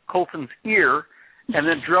of Colton's ear, and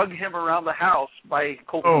then drug him around the house by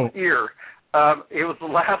Colton's ear. It was the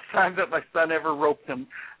last time that my son ever roped him,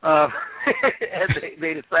 and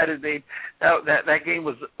they decided that game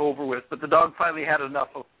was over with. But the dog finally had enough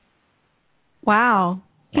of. Wow.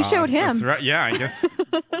 You showed him. Right. Yeah, I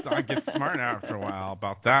guess dog gets smart after a while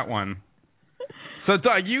about that one. So,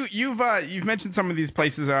 Doug, you've mentioned some of these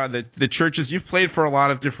places, the churches. You've played for a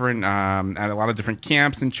lot of different at a lot of different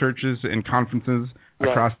camps and churches and conferences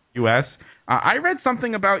across the U.S. I read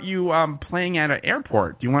something about you playing at an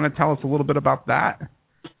airport. Do you want to tell us a little bit about that?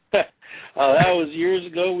 That was years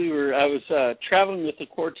ago. I was traveling with the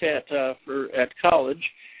quartet at college,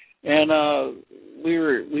 and we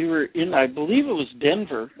were in, I believe it was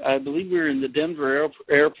Denver. I believe we were in the Denver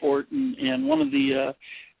airport, and one of the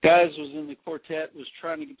guys was in the quartet, was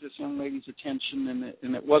trying to get this young lady's attention,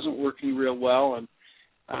 and it wasn't working real well, and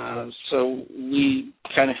so we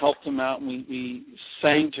kind of helped him out, and we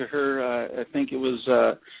sang to her. I think it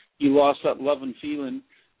was "You Lost That Lovin' Feeling."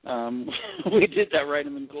 We did that right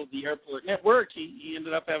in the middle of the airport, and it worked. He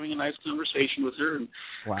ended up having a nice conversation with her, and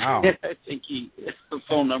wow, I think the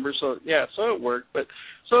phone number. So so it worked. But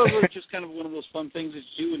so it was just kind of one of those fun things that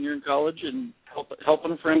you do when you're in college and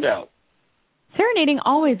helping a friend out. Serenading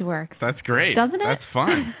always works. That's great, doesn't it? That's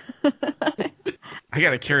fun. I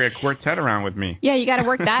got to carry a quartet around with me. Yeah, you got to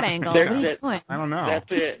work that angle. I don't know. That's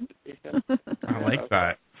it. Yeah. I like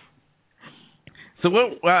that. So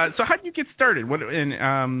so how did you get started? How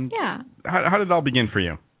did it all begin for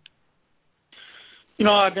you?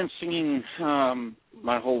 I've been singing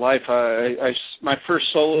my whole life. My first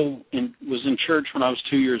solo was in church when I was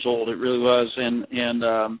 2 years old. It really was, and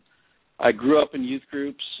I grew up in youth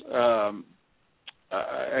groups.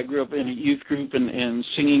 I grew up in a youth group and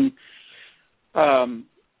singing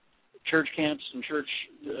church camps and church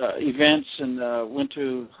events, and went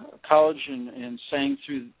to college and sang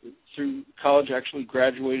through college. Actually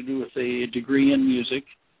graduated with a degree in music,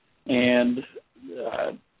 and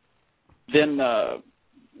then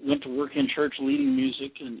went to work in church leading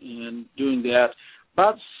music and doing that.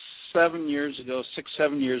 About 7 years ago,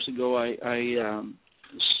 I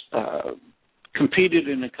competed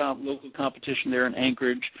in a local competition there in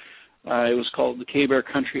Anchorage. It was called the K-Bear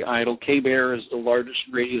Country Idol. K-Bear is the largest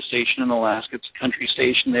radio station in Alaska. It's a country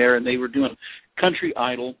station there, and they were doing Country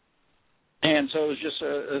Idol. And so it was just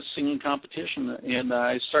a singing competition, and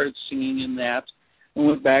I started singing in that and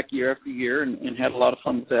went back year after year and had a lot of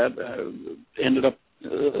fun with that. Ended up as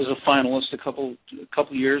a finalist a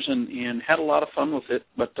couple years and had a lot of fun with it.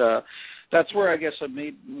 But that's where I guess I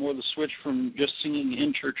made more the switch from just singing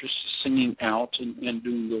in churches to singing out and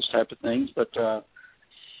doing those type of things. But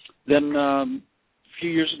then a few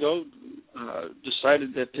years ago,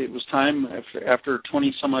 decided that it was time, after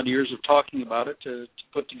 20-some-odd years of talking about it, to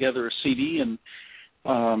put together a CD and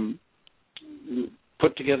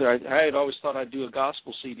put together. I had always thought I'd do a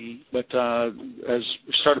gospel CD, but as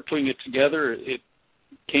we started putting it together, it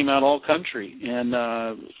came out all country, and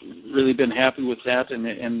really been happy with that.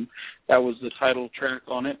 And that was the title track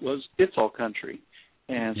on it, was "It's All Country,"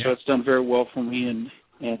 and so it's done very well for me. And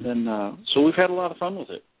then so we've had a lot of fun with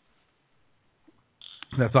it.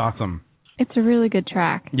 That's awesome. It's a really good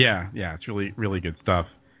track. Yeah, it's really, really good stuff.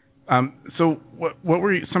 So what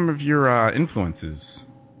were some of your influences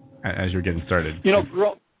as you're getting started?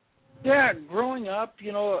 Growing up,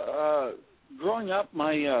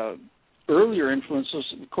 my earlier influences,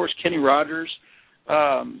 of course, Kenny Rogers,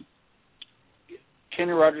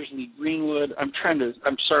 Lee Greenwood. I'm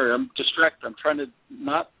sorry, I'm distracted. I'm trying to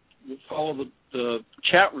not follow the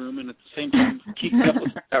chat room and at the same time keep up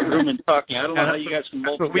with the chat room and talking. I don't know how you guys can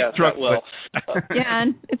multitask that well. Yeah,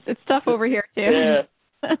 and it's tough over here too. Yeah.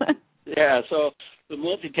 Yeah, so the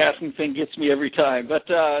multitasking thing gets me every time. But,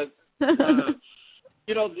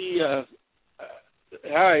 you know,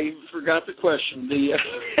 I forgot the question.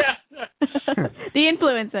 The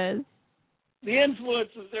influences. The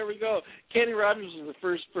influences, there we go. Kenny Rogers was the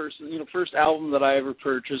first person, first album that I ever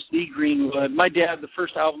purchased. Lee Greenwood. My dad, the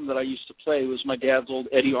first album that I used to play was my dad's old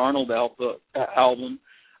Eddie Arnold album.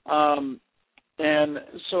 And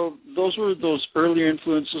so those were those earlier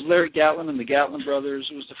influences. Larry Gatlin and the Gatlin Brothers.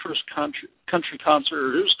 It was the first country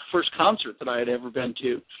concert. It was the first concert that I had ever been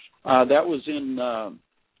to. That was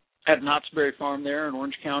at Knott's Berry Farm there in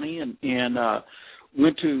Orange County, and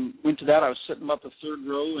went to that. I was sitting up the third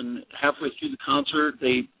row, and halfway through the concert,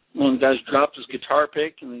 one of the guys dropped his guitar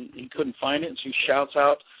pick, and he couldn't find it, and so he shouts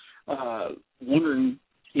out, wondering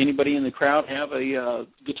anybody in the crowd have a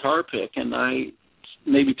guitar pick, and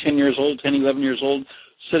maybe 11 years old,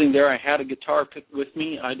 sitting there. I had a guitar pick with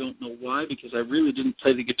me. I don't know why, because I really didn't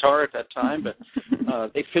play the guitar at that time, but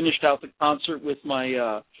they finished out the concert with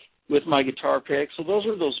my guitar pick. So those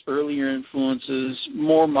are those earlier influences,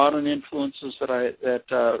 more modern influences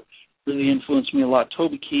that really influenced me a lot.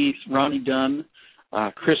 Toby Keith, Ronnie Dunn,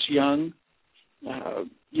 Chris Young,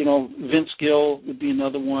 Vince Gill would be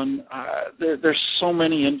another one. There's so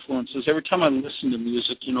many influences. Every time I listen to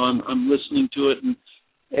music, I'm listening to it,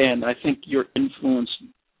 and I think you're influenced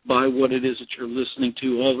by what it is that you're listening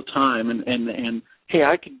to all the time. And hey,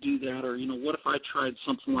 I could do that, or what if I tried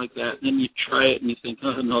something like that? And then you try it and you think,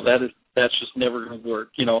 oh no, that's just never going to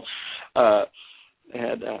work, or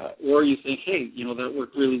you think, hey, that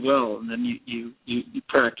worked really well, and then you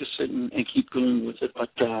practice it and keep going with it. But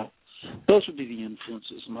those would be the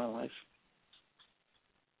influences in my life.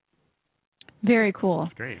 Very cool.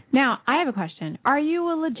 That's great. Now, I have a question. Are you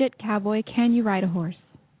a legit cowboy? Can you ride a horse?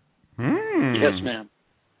 Yes, ma'am.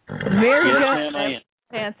 Very good ma'am, I am.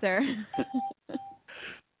 answer.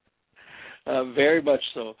 Very much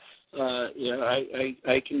so.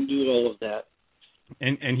 I can do all of that.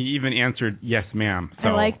 And he even answered yes, ma'am. So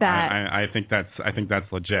I like that. I think that's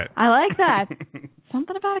legit. I like that.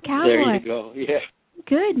 Something about a cowboy. There you go. Yeah.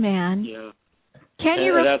 Good, man. Yeah. Can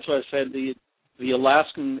you? That's why I said the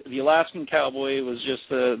Alaskan cowboy was just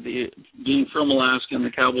the being from Alaska, and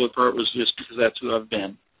the cowboy part was just because that's who I've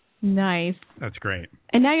been. Nice. That's great.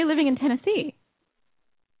 And now you're living in Tennessee.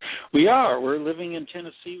 We are. We're living in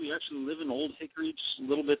Tennessee. We actually live in Old Hickory, just a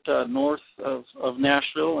little bit north of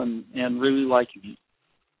Nashville, and really liking it.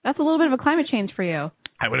 That's a little bit of a climate change for you.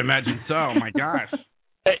 I would imagine so. My gosh.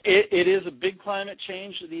 It is a big climate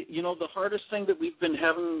change. The hardest thing that we've been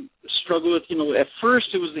having struggle with, at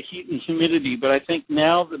first it was the heat and humidity, but I think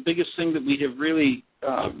now the biggest thing that we have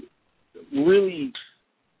really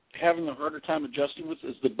having a harder time adjusting with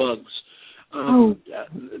is the bugs.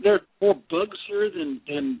 There are more bugs here than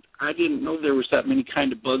I didn't know there was that many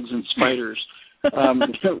kind of bugs and spiders.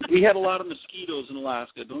 We had a lot of mosquitoes in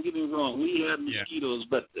Alaska. Don't get me wrong. We had mosquitoes,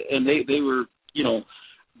 and they were,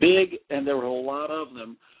 big, and there were a lot of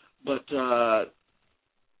them. But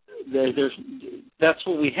that's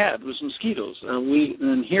what we had was mosquitoes.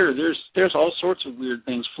 And here there's all sorts of weird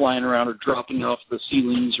things flying around or dropping off the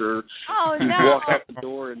ceilings, or you walk out the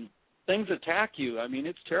door and things attack you. I mean,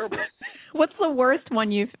 it's terrible. What's the worst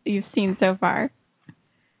one you've seen so far?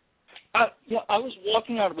 I was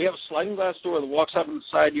walking out. We have a sliding glass door that walks out in the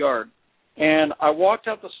side yard, and I walked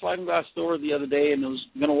out the sliding glass door the other day, and I was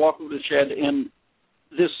going to walk over to the shed, and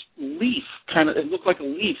this leaf it looked like a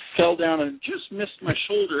leaf fell down and just missed my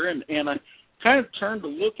shoulder, and I kind of turned to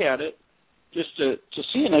look at it just to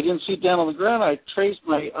see, and I didn't see it down on the ground.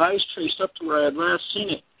 My eyes traced up to where I had last seen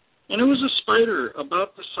it, and it was a spider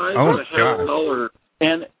about the size of a half dollar,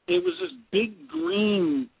 and it was this big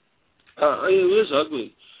green. It was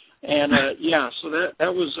ugly, and so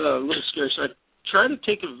that was a little scary. So I tried to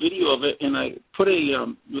take a video of it, and I put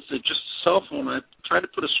with just a cell phone. I tried to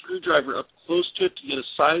put a screwdriver up close to it to get a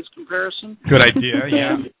size comparison. Good idea.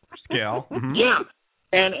 Yeah. Scale. Mm-hmm. Yeah,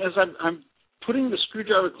 and as I'm putting the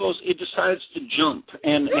screwdriver close, it decides to jump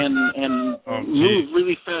and move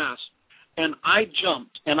really fast. And I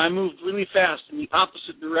jumped, and I moved really fast in the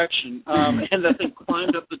opposite direction, and that thing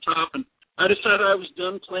climbed up the top, and I decided I was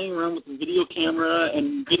done playing around with the video camera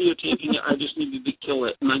and videotaping it. I just needed to kill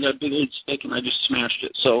it, and I got a big old stick, and I just smashed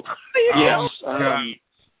it. So, yes,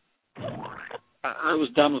 I was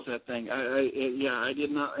done with that thing. I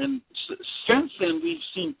did not. And since then, we've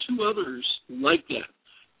seen 2 others like that,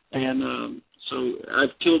 and so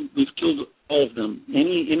we've killed all of them.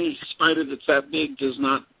 Any spider that's that big does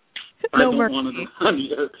not. I don't want it around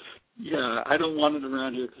here. Yeah, I don't want it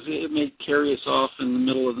around here because it may carry us off in the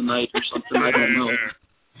middle of the night or something. I don't know.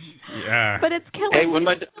 Yeah. But it's killing. Hey, when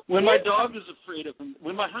my dog is afraid of them,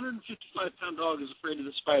 when my 155-pound dog is afraid of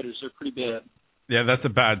the spiders, they're pretty bad. Yeah, that's a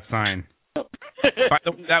bad sign.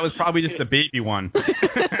 That was probably just a baby one.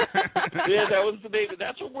 Yeah, that was the baby.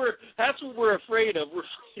 That's what we're afraid of. We're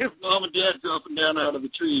afraid of Mom and Dad dropping down out of the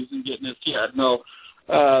trees and getting us. Yeah, no.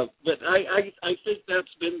 But I think that's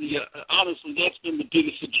been honestly that's been the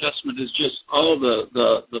biggest adjustment is just all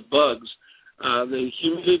the bugs, the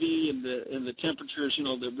humidity and the temperatures. You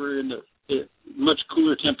know, that we're in the much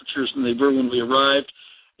cooler temperatures than they were when we arrived,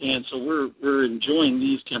 and so we're enjoying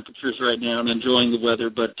these temperatures right now and enjoying the weather.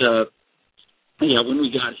 But yeah, when we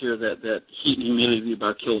got here, that heat and humidity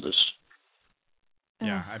about killed us.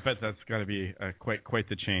 Yeah, I bet that's got to be quite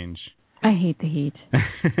the change. I hate the heat.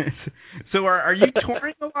 So are you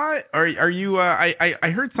touring a lot? Are you?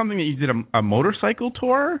 I heard something that you did a motorcycle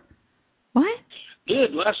tour. What?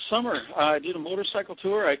 Did last summer. I did a motorcycle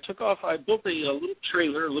tour. I took off. I built a little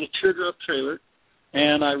trailer, a little teardrop trailer,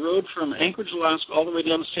 and I rode from Anchorage, Alaska, all the way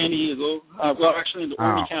down to San Diego. Well, actually into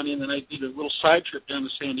Orange County, and then I did a little side trip down to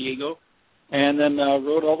San Diego, and then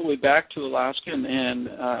rode all the way back to Alaska and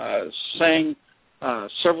sang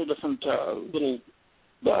several different little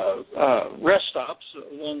rest stops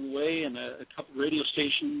along the way, and a couple radio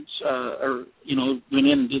stations, went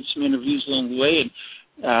in and did some interviews along the way, and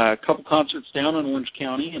a couple concerts down in Orange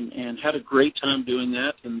County, and had a great time doing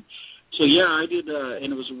that. And so, yeah, I did,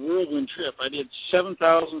 and it was a whirlwind trip. I did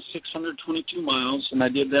 7,622 miles, and I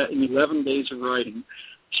did that in 11 days of riding.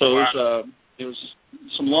 So it was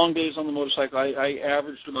some long days on the motorcycle. I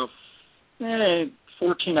averaged about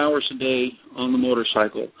 14 hours a day on the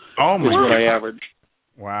motorcycle. Oh, my God. Is what I averaged.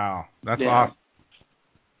 Wow, that's awesome.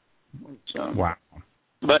 So, wow.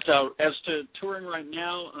 But as to touring right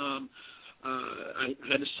now, I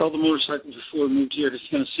had to sell the motorcycle before we moved here to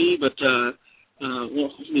Tennessee, but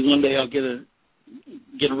hopefully one day I'll get a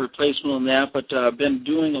replacement on that. But I've been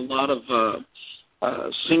doing a lot of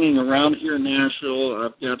singing around here in Nashville.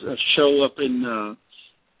 I've got a show up in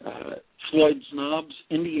Floyd's Knobs,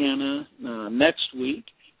 Indiana, next week,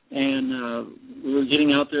 and we're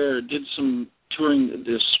getting out there. Did some touring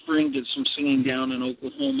this spring, did some singing down in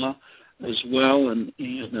Oklahoma as well, and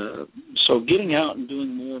so getting out and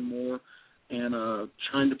doing more and more, and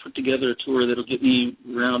trying to put together a tour that'll get me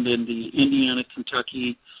around in the Indiana,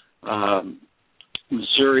 Kentucky,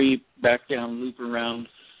 Missouri, back down, loop around,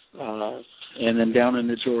 and then down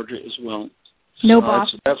into Georgia as well. No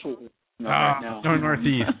Boston. That's what we're right now. No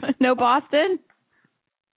Northeast. No Boston.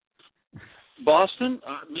 Boston?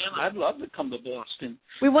 Man, I'd love to come to Boston.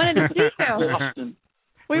 We wanted to see you. Boston.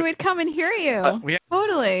 We would come and hear you.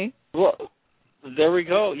 Totally. Well, there we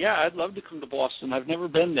go. Yeah, I'd love to come to Boston. I've never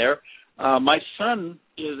been there. My son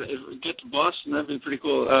is. If we get to Boston, that'd be pretty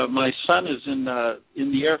cool. My son is in the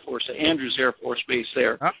Air Force, at Andrews Air Force Base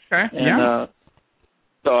there. Okay. And,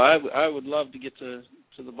 so I would love to get to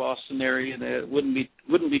the Boston area, and it wouldn't be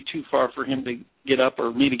too far for him to get up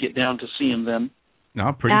or me to get down to see him then.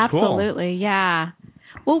 No, pretty cool. Absolutely, yeah.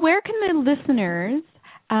 Well, where can the listeners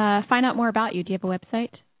find out more about you? Do you have a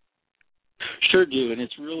website? Sure do, and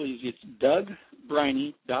it's real easy. It's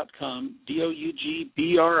DougBriney.com,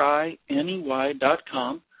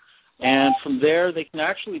 DougBriney.com, and from there they can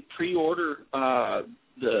actually pre-order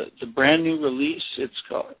the brand new release. It's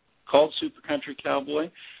called Super Country Cowboy.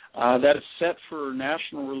 That is set for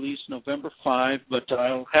national release November 5, but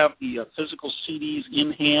I'll have the physical CDs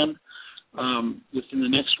in hand within the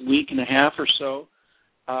next week and a half or so,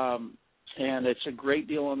 and it's a great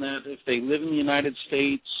deal on that. If they live in the United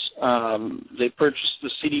States, they purchase the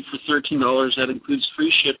CD for $13. That includes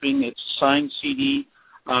free shipping. It's a signed CD.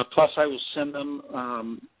 Plus, I will send them,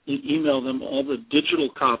 email them all the digital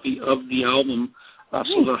copy of the album,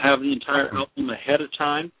 so they'll have the entire album ahead of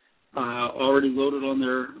time, already loaded on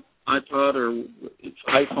their iPod or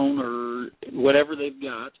iPhone or whatever they've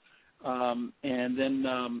got, and then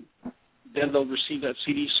they'll receive that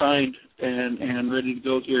CD signed and ready to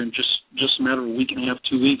go here in just a matter of a week and a half,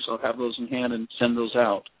 2 weeks. I'll have those in hand and send those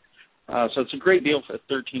out. So it's a great deal for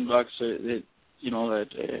 $13.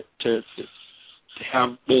 To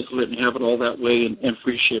have both of it and have it all that way and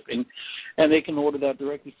free shipping, and they can order that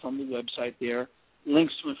directly from the website there.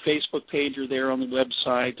 Links to my Facebook page are there on the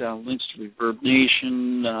website. Links to Reverb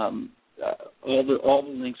Nation, all the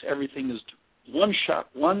links. Everything is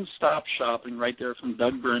one-stop shopping right there from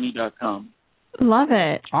DougBriney.com. Love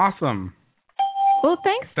it. Awesome. Well,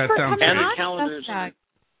 thanks for coming and on. The calendars.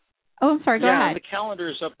 Oh, I'm sorry. Go ahead. And the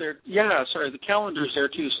calendar's up there. Yeah, sorry. The calendar's there,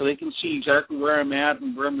 too, so they can see exactly where I'm at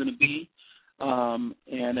and where I'm going to be. And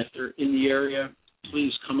if they're in the area,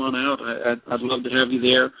 please come on out. I'd love to have you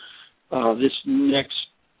there. This next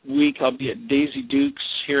week, I'll be at Daisy Duke's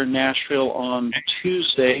here in Nashville on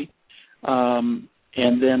Tuesday. And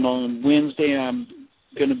then on Wednesday, I'm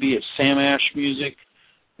going to be at Sam Ash Music.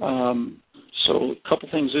 So a couple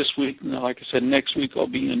things this week. And like I said, next week I'll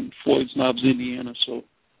be in Floyd's Knobs, Indiana. So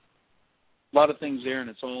a lot of things there, and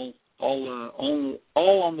it's all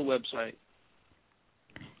on the website.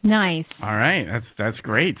 Nice. All right, that's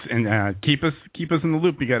great. And keep us in the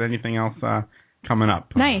loop. You got anything else coming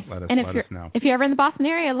up? Nice. Let us know. If you're ever in the Boston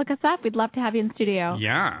area, look us up. We'd love to have you in the studio.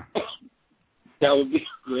 Yeah. That would be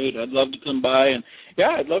great. I'd love to come by, and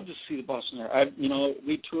I'd love to see the Boston area.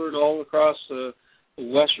 We toured all across the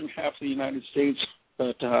western half of the United States,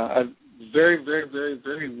 but I've very, very, very,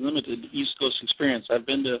 very limited East Coast experience. I've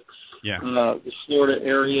been to the Florida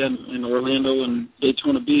area and Orlando and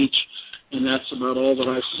Daytona Beach, and that's about all that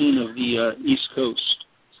I've seen of the East Coast.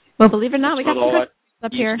 Well, believe it or not, we got some country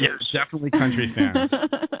up here. Yeah, definitely country fans.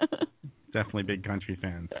 Definitely big country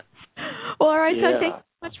fans. Well, all right, Doug, thanks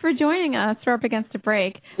so much for joining us. We're up against a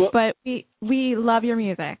break, but we love your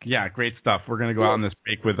music. Yeah, great stuff. We're going to go out on this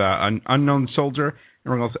break with Unknown Soldier,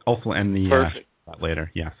 and we're going to also end the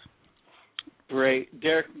later. Yes. Great.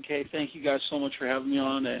 Dereck and Kay, thank you guys so much for having me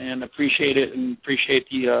on, and appreciate it, and appreciate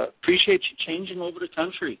you changing over to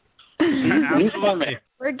country. Absolutely.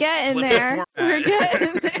 We're getting there.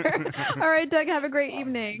 All right, Doug, have a great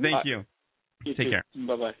evening. Thank you. Take care.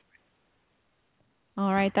 Bye-bye.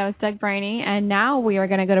 All right, that was Doug Briney, and now we are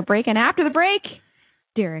going to go to break, and after the break,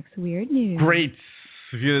 Derek's Weird News. Great.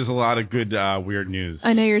 There's a lot of good weird news.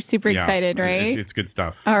 I know you're super excited, right? It's good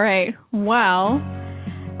stuff. All right. Well,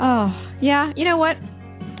 you know what?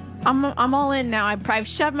 I'm all in now. I've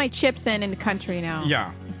shoved my chips into country now.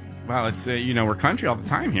 Yeah. Well, it's we're country all the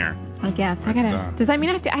time here. I guess I gotta. Does that mean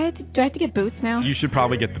do I have to get boots now? You should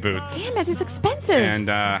probably get the boots. Damn, that is expensive. And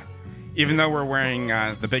even though we're wearing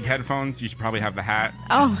the big headphones, you should probably have the hat.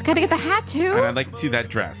 Oh, gotta get the hat too. And I'd like to see that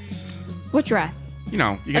dress. What dress? You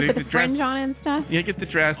gotta get the fringe on it and stuff. Yeah, get the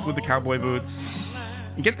dress with the cowboy boots.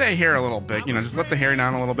 You get the hair a little bit. Just let the hair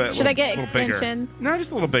down a little bit. Should I get extensions? Bigger. No, just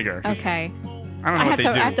a little bigger. Okay. I don't know what they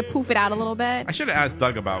do. I have to poof it out a little bit. I should have asked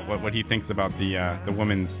Doug about what he thinks about the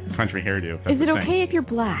woman's country hairdo. Is it okay if you're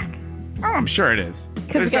black? Oh, I'm sure it is.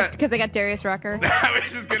 Because I got Darius Rucker. I was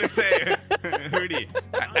just going to say, Hootie.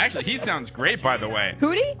 Actually, he sounds great, by the way.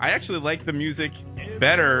 Hootie? I actually like the music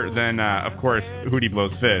better than, of course, Hootie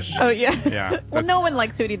Blows Fish. Oh, yeah. Yeah. Well, no one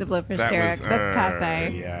likes Hootie the Blowfish, Derek. That's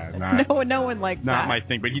passe. Yeah. No one likes that. Not my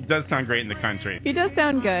thing, but he does sound great in the country. He does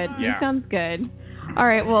sound good. Yeah. He sounds good. All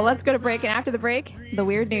right, well, let's go to break, and after the break, the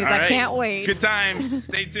weird news. All right. I can't wait. Good times.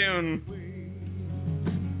 Stay tuned.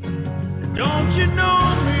 Don't you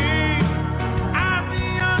know me? I'm the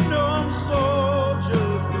unknown soldier.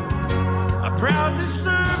 I proudly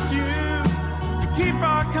serve you to keep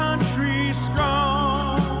our country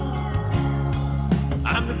strong.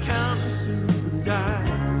 I'm the countless who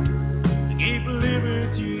died to keep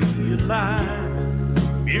liberty alive.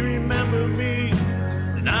 You remember me,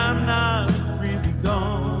 and I'm not really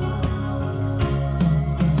gone.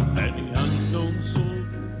 And the unknown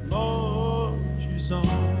soldier marches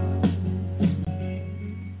on.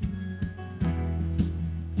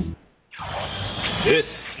 This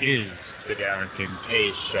is the Dereck and Kay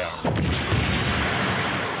Show.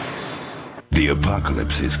 The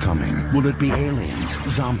apocalypse is coming. Will it be aliens,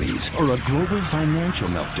 zombies, or a global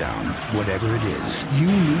financial meltdown? Whatever it is,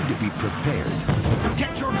 you need to be prepared.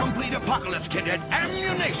 Get your complete apocalypse kit at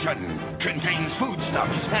Ammunition. Contains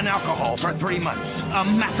foodstuffs and alcohol for 3 months. A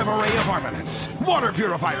massive array of armaments. Water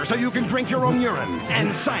purifier so you can drink your own urine.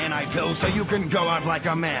 And cyanide pills so you can go out like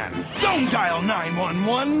a man. Don't dial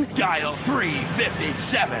 911. Dial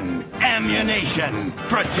 357. Ammunition.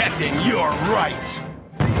 Protecting your rights.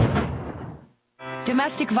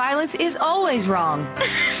 Domestic violence is always wrong.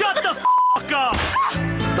 Shut the f*** up!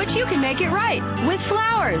 But you can make it right with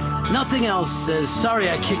flowers. Nothing else says, sorry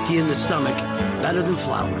I kicked you in the stomach, better than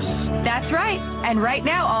flowers. That's right. And right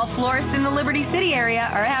now, all florists in the Liberty City area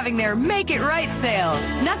are having their Make It Right sale.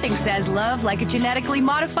 Nothing says love like a genetically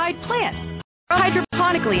modified plant. Grown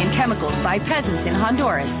hydroponically and chemicals by peasants in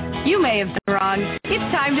Honduras. You may have been wrong. It's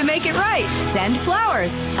time to make it right. Send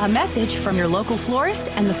flowers. A message from your local florist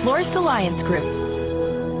and the Florist Alliance Group.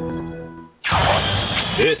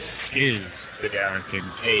 This is the Dereck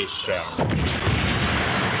and Kay Show.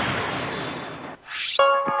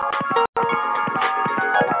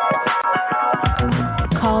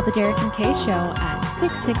 the Dereck and Kay Show at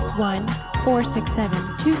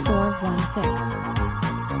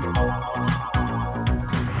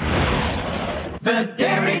 661-467-2416. The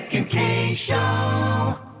Dereck and Kay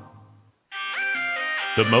Show.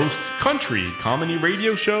 The most country comedy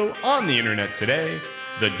radio show on the internet today,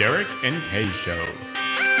 The Dereck and Kay Show.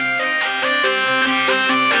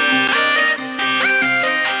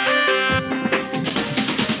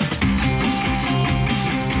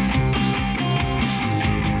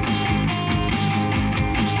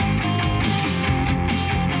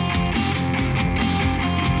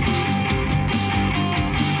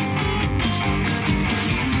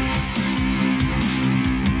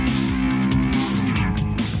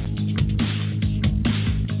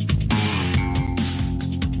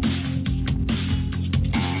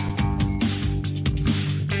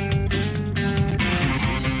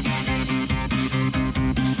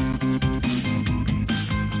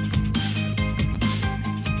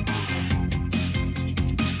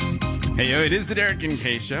 It is the Dereck and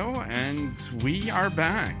Kay Show, and we are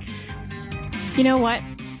back. You know what?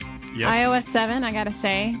 Yes. iOS 7, I gotta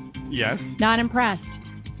say. Yes. Not impressed.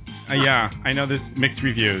 Yeah, I know there's mixed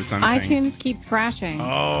reviews on iTunes things. keeps crashing.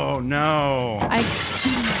 Oh, no.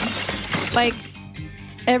 Like,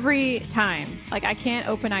 every time. Like, I can't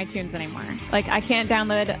open iTunes anymore. Like, I can't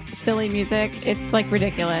download silly music. It's, like,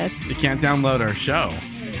 ridiculous. You can't download our show.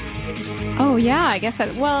 Oh, yeah, I guess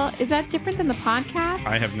that... Well, is that different than the podcast?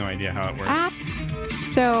 I have no idea how it works. App?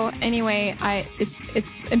 So, anyway,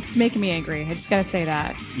 it's making me angry. I just got to say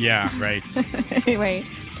that. Yeah, right. Anyway,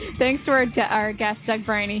 thanks to our guest, Doug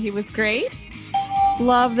Briney. He was great.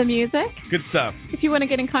 Love the music. Good stuff. If you want to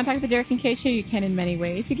get in contact with the Dereck and Kay Show, you can in many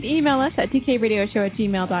ways. You can email us at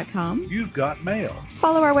dkradioshow@gmail.com. You've got mail.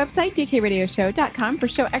 Follow our website, dkradioshow.com, for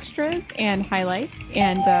show extras and highlights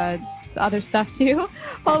and other stuff, too.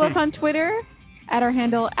 Follow us on Twitter at our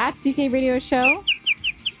handle at DK Radio Show.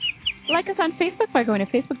 Like us on Facebook by going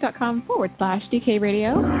to facebook.com/DK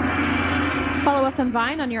Radio. Follow us on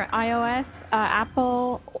Vine on your iOS,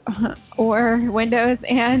 Apple, or Windows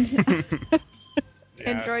and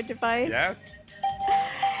Android device. Yes.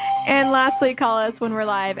 And lastly, call us when we're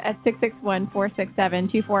live at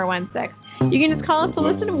 661-467-2416. You can just call us to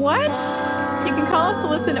listen to what? You can call us to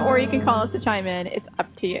listen, or you can call us to chime in. It's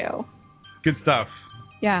up to you. Good stuff.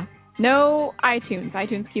 Yeah. No iTunes.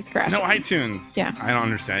 iTunes keeps crashing. No iTunes. Yeah. I don't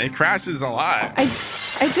understand. It crashes a lot. I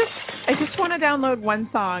just want to download one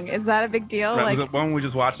song. Is that a big deal? Was it one we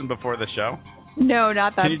just watched before the show? No,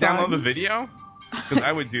 not that Can you song. download the video? Because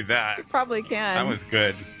I would do that. You probably can. That was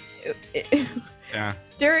good. Yeah.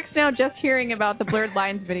 Derek's now just hearing about the Blurred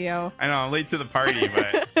Lines video. I know, I'm late to the party,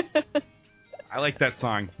 but I like that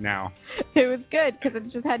song now. It was good because it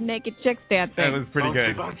just had naked chicks dancing. It was pretty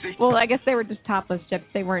good. Well, I guess they were just topless chicks.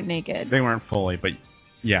 They weren't naked. They weren't fully, but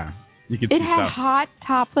yeah, you could see stuff. It had hot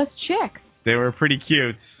topless chicks. They were pretty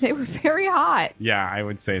cute. They were very hot. Yeah, I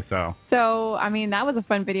would say so. So, I mean, that was a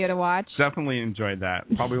fun video to watch. Definitely enjoyed that.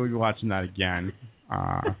 Probably will be watching that again.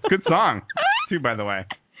 Good song, too, by the way.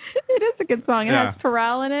 It is a good song. It has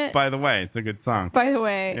Pharrell in it. By the way, it's a good song. By the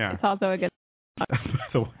way, it's also a good song. By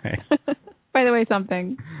the way. By the way,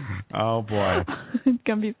 something. Oh, boy.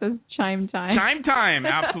 Gumby says chime time. Chime time,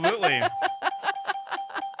 absolutely.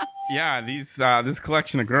 Yeah, this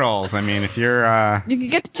collection of girls, I mean, if you're... you can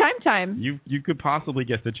get the chime time. You could possibly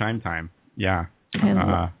get the chime time. Yeah.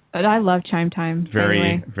 But I love chime time. Very,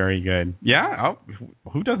 anyway. very good. Yeah? Oh,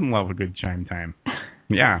 who doesn't love a good chime time?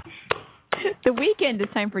 Yeah. The weekend is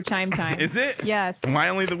time for chime time. Is it? Yes. Why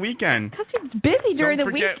only the weekend? Because it's busy during the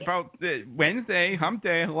week. Don't forget about Wednesday, hump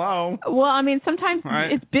day, hello. Well, I mean, sometimes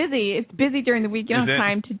it's busy. It's busy during the week. You don't have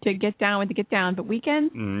time to get down with the get down. But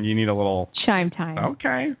weekends? You need a little... chime time.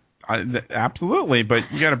 Okay. Absolutely, but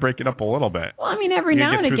you got to break it up a little bit. Well, I mean, every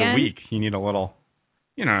now and again. Through the week, you need a little...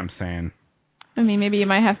 You know what I'm saying. I mean, maybe you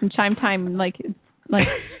might have some chime time, like...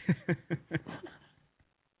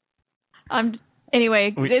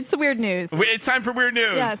 Anyway, it's the weird news. It's time for weird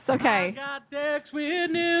news. Yes, okay. I got Derek's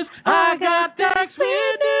weird news. I got Derek's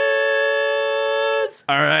weird news.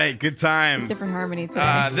 All right, good time. Different harmony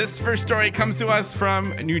today. This first story comes to us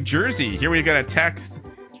from New Jersey. Here we got a text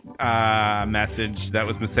message that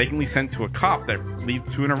was mistakenly sent to a cop that leads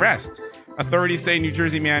to an arrest. Authorities say New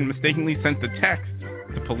Jersey man mistakenly sent the text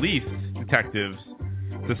to police detectives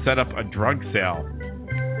to set up a drug sale,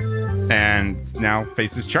 and now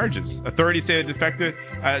faces charges. Authorities say a detective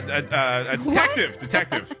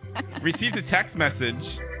received a text message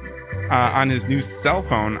on his new cell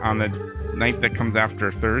phone on the night that comes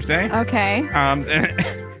after Thursday. Okay.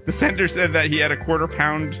 The sender said that he had a quarter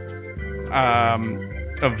pound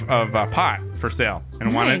of pot for sale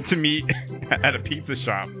and wanted to meet at a pizza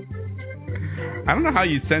shop. I don't know how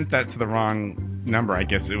you sent that to the wrong number. I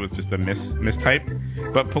guess it was just a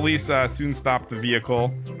mistype. But police soon stopped the vehicle,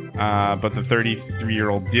 but the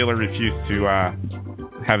 33-year-old dealer refused to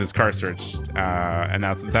have his car searched, and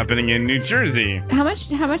that's what's happening in New Jersey. How much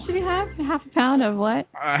did he have? Half a pound of what?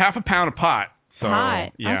 Half a pound of pot. So,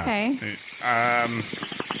 pot. Yeah. Okay.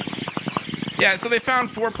 Yeah, so they found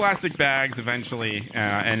 4 plastic bags eventually,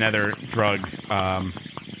 and other drug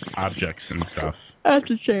objects and stuff. That's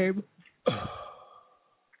a shame.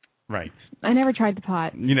 Right. I never tried the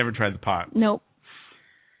pot. You never tried the pot? Nope.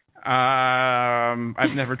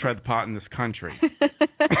 I've never tried the pot in this country.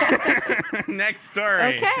 Next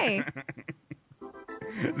story. Okay.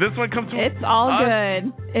 This one comes from It's all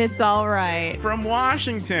good. It's all right. From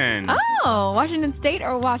Washington. Oh, Washington State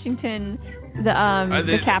or Washington,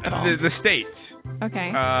 the capital? The state.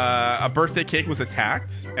 Okay. A birthday cake was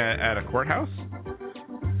attacked at a courthouse.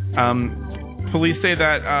 Police say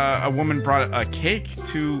that a woman brought a cake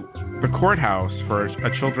to the courthouse for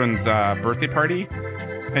a children's birthday party,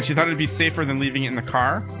 and she thought it'd be safer than leaving it in the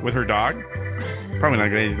car with her dog. Probably not a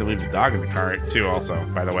good idea to leave the dog in the car, too, also,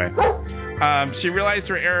 by the way. She realized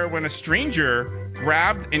her error when a stranger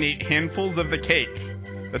grabbed and ate handfuls of the cake.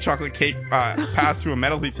 The chocolate cake passed through a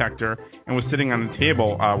metal detector and was sitting on the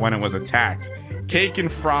table when it was attacked. Cake and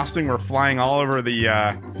frosting were flying all over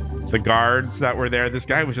the guards that were there. This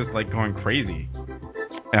guy was just like going crazy.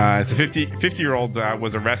 The 50-year-old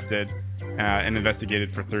was arrested and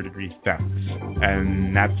investigated for third-degree theft.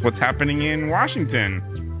 And that's what's happening in Washington.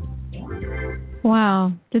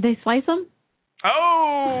 Wow. Did they slice them?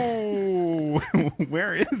 Oh!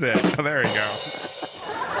 Where is it? Oh, there we go.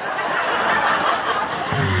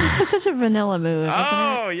 It's such a vanilla move.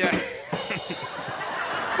 Oh, yeah.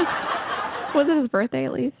 Was it his birthday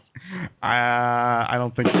at least? I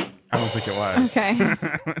don't think it was. Okay.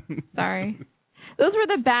 Sorry. Those were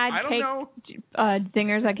the bad cake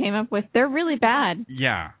dingers I came up with. They're really bad.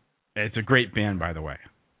 Yeah. It's a great band, by the way.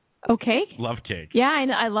 Oh, Cake? Love Cake. Yeah,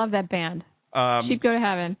 I love that band. Sheep Go to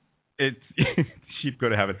Heaven. It's Sheep Go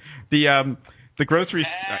to Heaven. The grocery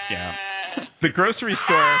the grocery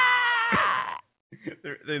store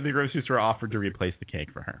the grocery store offered to replace the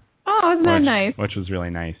cake for her. Oh, isn't that nice? Which was really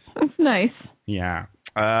nice. That's nice. Yeah.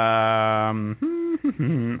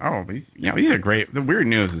 These are great. The weird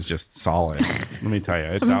news is just solid. Let me tell you,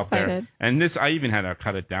 it's I'm out excited. there. And this, I even had to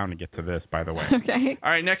cut it down to get to this, by the way. Okay.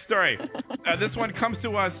 All right, next story. This one comes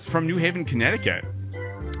to us from New Haven, Connecticut.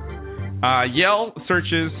 Yale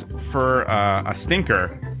searches for a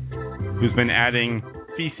stinker who's been adding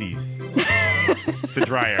feces to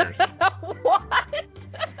dryers. What?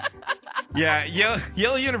 Yeah,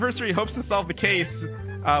 Yale University hopes to solve the case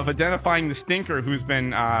of identifying the stinker who's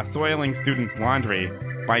been soiling students' laundry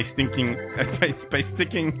by sticking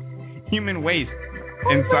human waste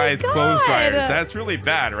inside clothes dryers. That's really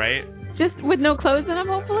bad, right? Just with no clothes in them,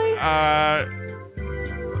 hopefully?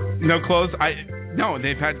 No clothes. No,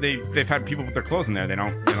 they've had people with their clothes in there. They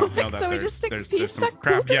don't know that there's some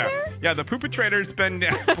crap. Yeah, yeah. The perpetrator's been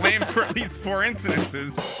blamed for at least 4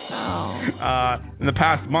 incidences in the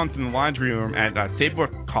past month in the laundry room at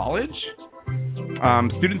Saybrook College.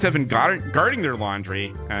 Students have been guarding their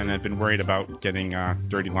laundry and have been worried about getting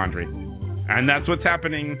dirty laundry, and that's what's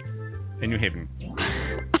happening in New Haven.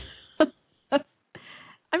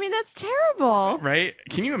 I mean, that's terrible, right?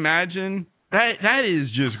 Can you imagine? That is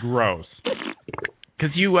just gross.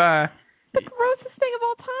 Because you the grossest thing of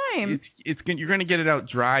all time. You're going to get it out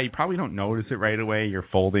dry. You probably don't notice it right away. You're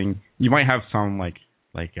folding. You might have some like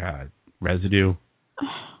residue,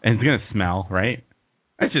 and it's going to smell, right?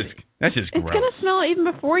 That's just gross. It's going to smell even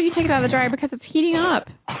before you take it out of the dryer because it's heating up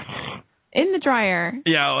in the dryer.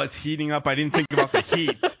 Yeah, well, it's heating up. I didn't think about the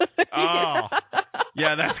heat. Oh,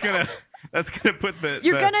 yeah, that's gonna put the.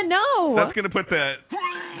 You're gonna know. That's gonna put the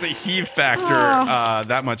heave factor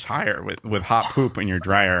that much higher with hot poop in your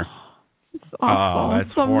dryer. It's awful. Oh,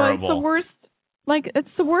 that's horrible. It's the worst.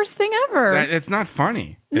 It's the worst thing ever. It's not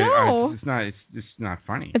funny. No, it's not. It's just not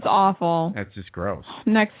funny. It's awful. That's just gross.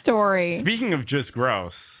 Next story. Speaking of just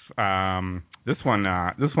gross, this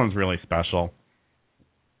one's really special.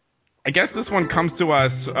 I guess this one comes to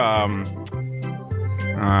us.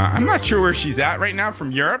 I'm not sure where she's at right now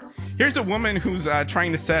from Europe. Here's a woman who's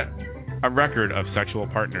trying to set a record of sexual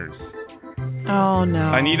partners. Oh,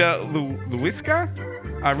 no. Anita Lewiska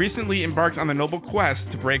recently embarked on the noble quest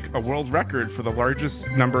to break a world record for the largest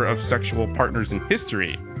number of sexual partners in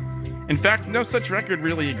history. In fact, no such record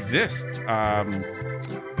really exists.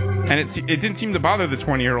 And it didn't seem to bother the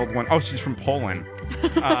 20-year-old one. Oh, she's from Poland.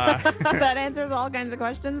 That answers all kinds of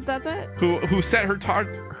questions, does it? Who set her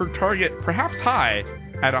target perhaps high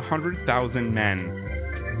at 100,000 men.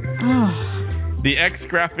 The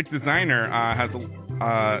ex-graphic designer has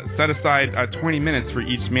set aside 20 minutes for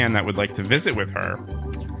each man that would like to visit with her.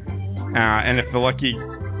 And if the lucky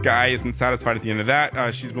guy isn't satisfied at the end of that,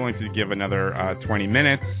 she's willing to give another 20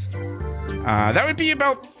 minutes. That would be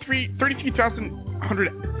about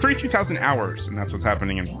 32,000 hours, and that's what's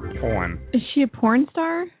happening in Poland. Is she a porn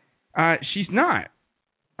star? She's not.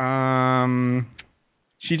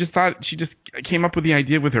 She just came up with the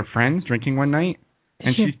idea with her friends drinking one night.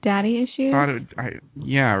 And she has daddy issues? Thought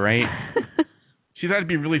yeah, right? She thought it'd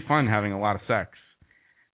be really fun having a lot of sex.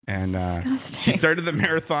 And she started the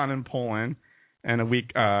marathon in Poland, and a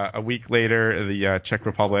week later, the Czech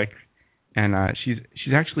Republic. And she's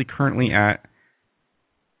actually currently at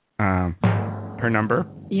her number.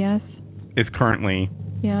 Yes. Is currently.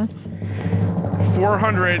 Yes.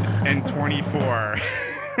 424.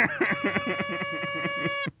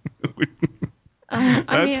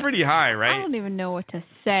 That's pretty high, right? I don't even know what to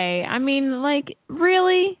say. I mean, like,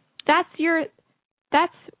 really? That's your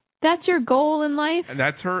goal in life?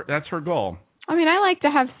 That's her goal. I mean, I like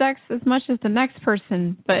to have sex as much as the next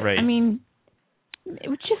person, but right. I mean, it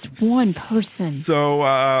was just one person. So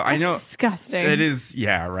I know disgusting. It is,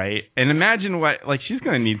 yeah, right. And imagine what, like, she's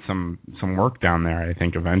going to need some work down there. I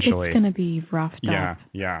think eventually it's going to be roughed up.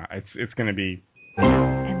 Yeah, it's going to be.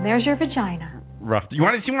 And there's your vagina. Rough. You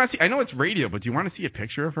want to see? I know it's radio, but do you want to see a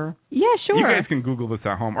picture of her? Yeah, sure. You guys can Google this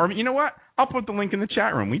at home, or you know what? I'll put the link in the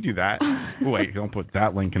chat room. We do that. Wait, don't put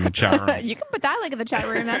that link in the chat room. You can put that link in the chat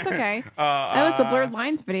room. That's okay. That was the Blurred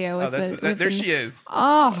Lines video. There she is.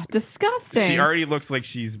 Oh, disgusting. She already looks like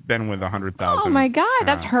she's been with 100,000. Oh my God,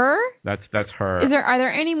 that's her. That's her. Are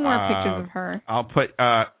there any more pictures of her? I'll put.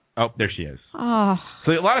 Oh, there she is. Oh.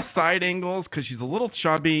 So a lot of side angles because she's a little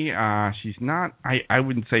chubby. She's not. I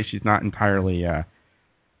wouldn't say she's not entirely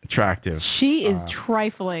attractive. She is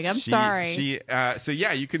trifling. I'm sorry. So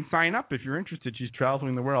yeah, you can sign up if you're interested. She's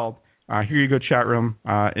traveling the world. Here you go, chat room.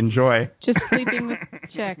 Enjoy. Just sleeping with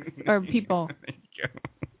chicks or people.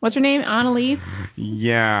 What's her name? Annalise?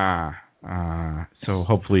 Yeah. So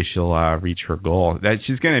hopefully she'll reach her goal. That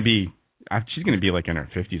she's gonna be like in her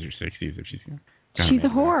 50s or 60s if she's. She's a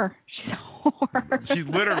whore. She's a whore. She's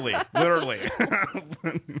literally.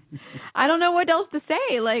 I don't know what else to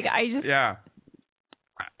say. Like I just. Yeah.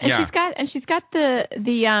 And she's got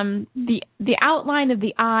the outline of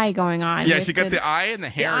the eye going on. Yeah, she got the eye and the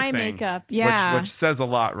hair eye thing. Makeup. Yeah. Which says a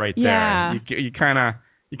lot right there. Yeah. You kind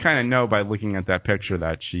of know by looking at that picture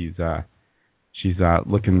that she's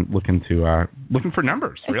looking for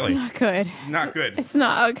numbers. Really. It's not good. Not good. It's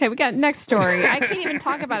not okay. We got next story. I can't even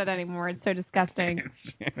talk about it anymore. It's so disgusting.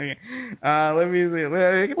 Let me see.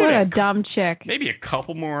 What a dumb chick. Maybe a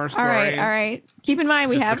couple more stories. All right. Keep in mind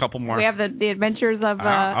we have a couple more. We have the adventures of.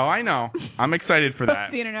 I know. I'm excited for that.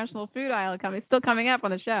 The International Food Aisle coming. Still coming up on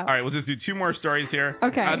the show. All right, we'll just do two more stories here.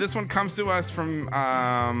 Okay. This one comes to us from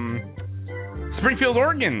Springfield,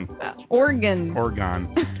 Oregon. Oregon.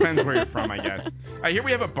 Depends where you're from, I guess. Here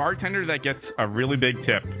we have a bartender that gets a really big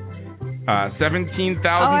tip. $17,000.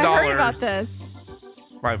 I heard about this.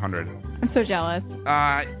 $500. I'm so jealous.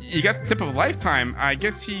 You got the tip of a lifetime. I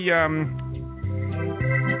guess he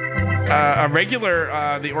a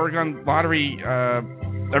regular the Oregon Lottery a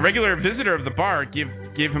regular visitor of the bar gave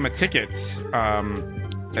him a ticket.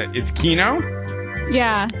 It's Keno?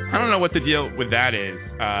 Yeah. I don't know what the deal with that is.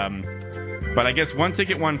 But I guess one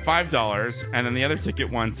ticket won $5, and then the other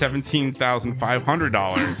ticket won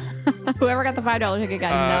 $17,500. Whoever got the $5 ticket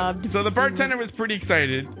got nubbed. So the bartender was pretty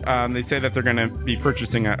excited. They say that they're going to be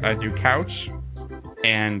purchasing a new couch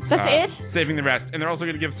and saving the rest. And they're also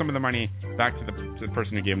going to give some of the money back to the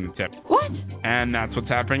person who gave them the tip. What? And that's what's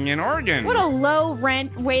happening in Oregon. What a low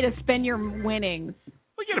rent way to spend your winnings.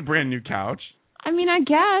 We get a brand new couch. I mean, I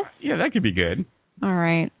guess. Yeah, that could be good. All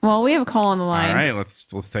right. Well, we have a call on the line. All right, let's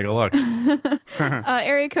take a look.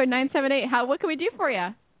 Area code 978. What can we do for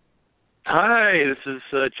you? Hi, this is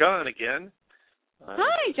John again.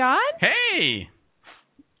 Hi, John. Hey.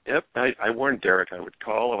 Yep, I warned Dereck I would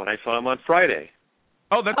call when I saw him on Friday.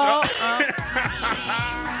 Oh, that's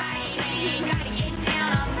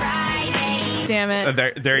Damn it.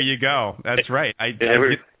 There you go. That's right. I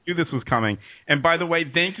knew this was coming. And by the way,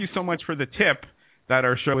 thank you so much for the tip that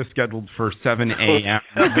our show is scheduled for 7 a.m.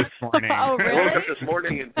 this morning. Oh, really? I woke up this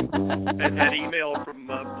morning and had an email from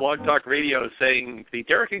Blog Talk Radio saying the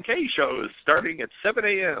Dereck and Kay show is starting at 7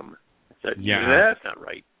 a.m. I said, yeah, that's not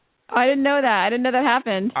right. I didn't know that. I didn't know that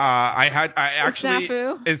happened. I actually,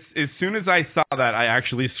 as soon as I saw that, I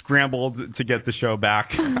actually scrambled to get the show back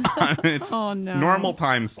on its normal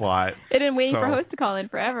time slot. It didn't wait for host to call in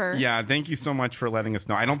forever. Yeah, thank you so much for letting us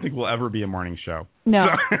know. I don't think we'll ever be a morning show. No.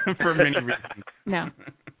 For many reasons. No.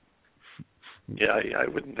 Yeah, I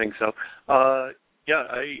wouldn't think so. I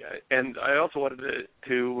also wanted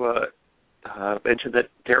to mention that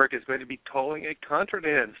Dereck is going to be calling a contra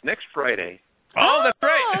dance next Friday. Oh, that's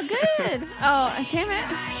right. Oh, good. Oh, damn it.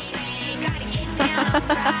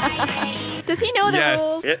 Does he know the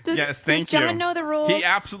rules? Yes, thank you. Does John know the rules? He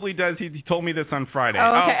absolutely does. He told me this on Friday.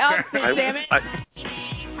 Oh, okay. Oh, damn it.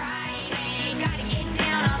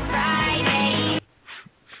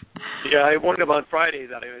 I warned him on Friday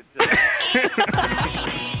that I would.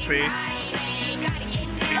 See?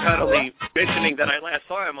 He's not only mentioning that I last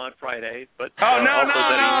saw him on Friday, but also that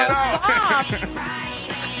he has.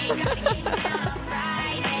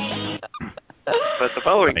 But the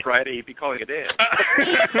following Friday, he'd be calling a dance.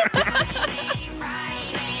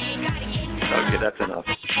 Okay, that's enough.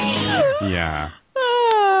 Yeah.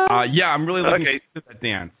 I'm really looking forward to that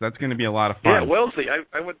dance. That's going to be a lot of fun. Yeah, Wellesley.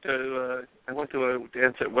 I went to a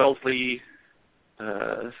dance at Wellesley.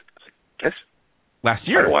 I guess last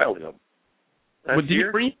year. Quite a while ago. Did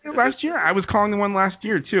you bring it last year? I was calling the one last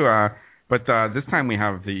year too. But this time we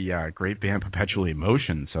have the great band Perpetual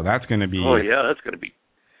Emotion, so that's going to be. Oh yeah, that's going to be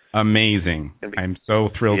amazing. I'm so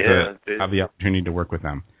thrilled to have the opportunity to work with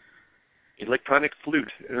them. Electronic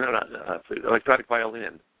flute, not flute, electronic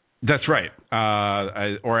violin. That's right,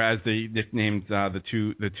 or as they nicknamed the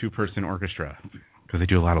two-person orchestra, because they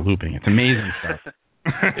do a lot of looping. It's amazing stuff. A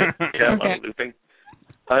lot of looping.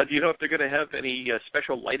 Do you know if they're going to have any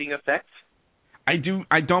special lighting effects? I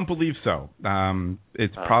don't believe so.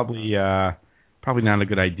 It's probably not a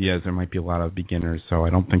good idea, as there might be a lot of beginners, so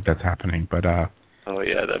I don't think that's happening. But that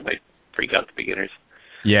might freak out the beginners.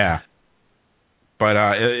 Yeah, but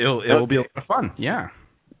it'll be a lot of fun. Yeah.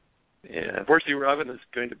 Yeah, unfortunately, Robin is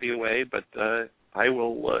going to be away, but I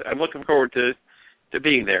will. I'm looking forward to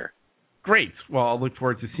being there. Great. Well, I'll look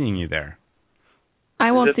forward to seeing you there.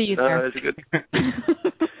 I won't see you there. Is it good?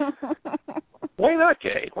 Why not,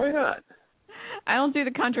 Kay? Why not? I don't do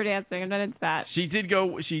the contra dancing. I'm not into that. She did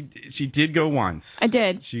go. She did go once. I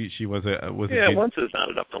did. She was a once is not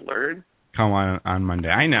enough to learn. Come on Monday.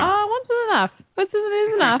 I know. Oh, once is enough. Once is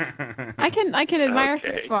enough. I can admire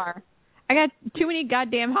so far. I got too many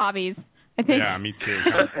goddamn hobbies, I think. Yeah, me too.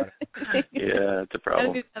 Yeah, it's a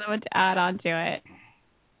problem. There's another one to add on to it.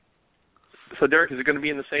 So, Dereck, is it going to be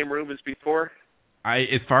in the same room as before?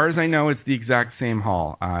 As far as I know, it's the exact same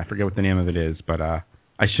hall. I forget what the name of it is, but I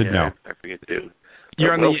should know. I forget too.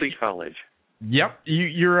 You're on Wellesley College. Yep.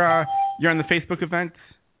 You're on the Facebook event?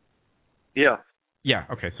 Yeah. Yeah,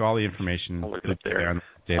 okay, so all the information is there. On the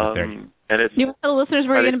data there. And it's, you want the listeners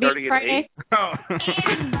where you're going to be Friday? Oh.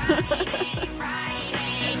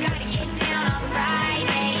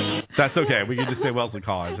 That's okay. We can just say Wellesley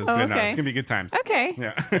College. It's good enough. It's going to be a good time. Okay.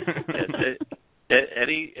 Yeah.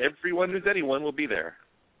 Everyone who's anyone will be there.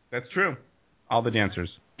 That's true. All the dancers.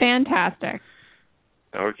 Fantastic.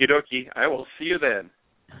 Okie dokie. I will see you then.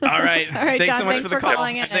 All right. All right, thanks John, so much thanks for the call.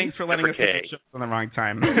 Thanks for letting us Kay. show on the wrong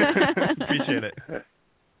time. Appreciate it.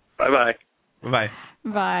 Bye-bye. Bye-bye.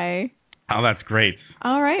 Bye. Oh, that's great.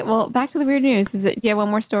 All right. Well, back to the weird news. Do you have one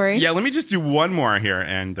more story? Yeah, let me just do one more here.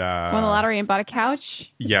 And won the lottery and bought a couch.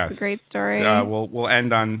 Yes. It's a great story. We'll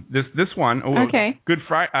end on this one. Oh, okay. Good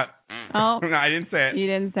Friday. No, I didn't say it. You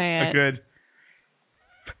didn't say it. A good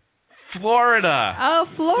Florida. Oh,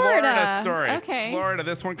 Florida story. Okay. Florida.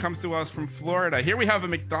 This one comes to us from Florida. Here we have a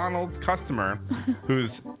McDonald's customer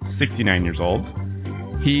who's 69 years old.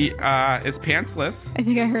 He is pantsless. I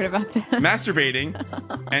think I heard about that. Masturbating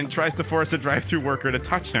and tries to force a drive-thru worker to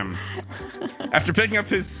touch him. After picking up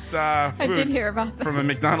his food I did hear about that. from a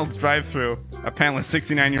McDonald's drive-thru, a pantless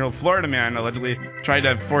 69-year-old Florida man allegedly tried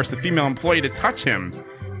to force the female employee to touch him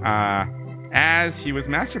as he was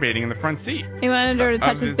masturbating in the front seat. He wanted her to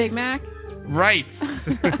touch his Big Mac? Right.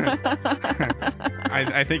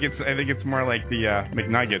 I think it's more like the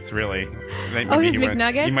McNuggets, really. Maybe his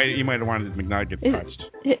McNuggets? He might have wanted his McNuggets touched.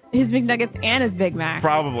 His McNuggets and his Big Mac.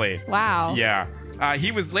 Probably. Wow. Yeah.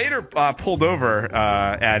 He was later pulled over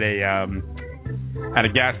at a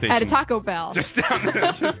gas station. At a Taco Bell. Just down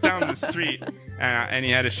the street, and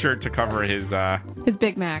he had a shirt to cover his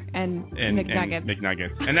Big Mac and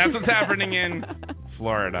McNuggets. And that's what's happening in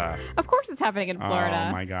Florida. Of course it's happening in Florida.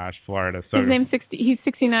 Oh my gosh, Florida. So his name's he's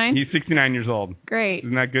 69? He's 69 years old. Great.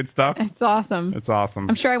 Isn't that good stuff? It's awesome. It's awesome.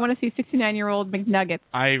 I'm sure I want to see 69-year-old McNuggets.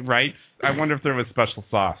 Right? I wonder if there was special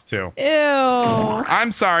sauce, too. Ew.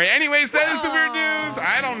 I'm sorry. Anyways, that is the weird news.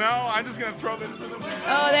 I don't know. I'm just going to throw this to the wind.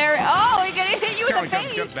 We're going to hit you in the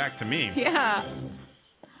face. Comes back to me. Yeah.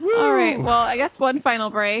 Woo. All right. Well, I guess one final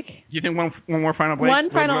break. You think one more final break?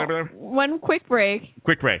 One quick break.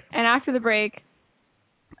 Quick break. And after the break,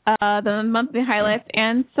 the monthly highlights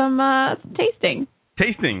and some tasting.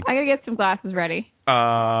 Tasting. I gotta get some glasses ready.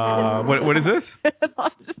 What is this?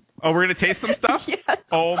 Oh, we're gonna taste some stuff? Yes.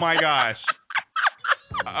 Oh my gosh.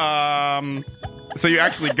 So you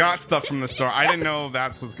actually got stuff from the store. I didn't know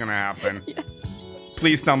that's what's gonna happen. Yes.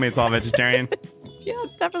 Please tell me it's all vegetarian. Yeah,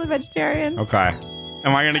 it's definitely vegetarian. Okay.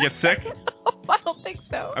 Am I gonna get sick? No, I don't think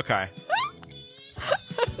so. Okay.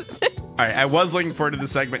 All right, I was looking forward to the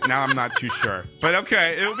segment. Now I'm not too sure. But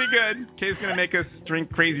okay, it'll be good. Kay's going to make us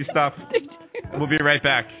drink crazy stuff. We'll be right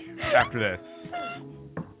back after this.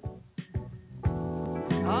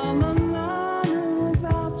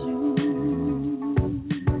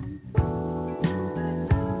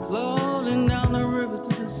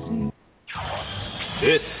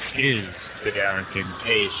 This is the Dereck and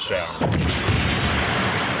Kay Show.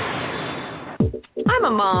 I'm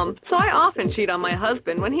a mom, so I often cheat on my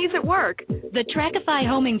husband when he's at work. The Trackify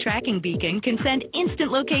homing tracking beacon can send instant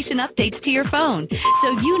location updates to your phone, so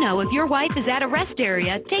you know if your wife is at a rest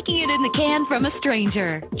area taking it in the can from a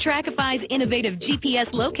stranger. Trackify's innovative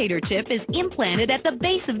GPS locator chip is implanted at the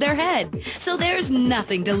base of their head, so there's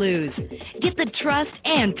nothing to lose. Get the trust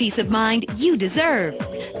and peace of mind you deserve.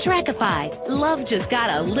 Trackify. Love just got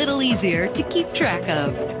a little easier to keep track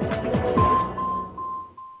of.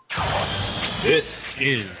 This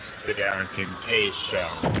is the Dereck and Kay Show.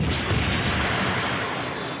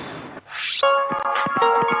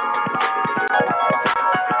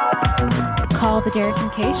 Call the Dereck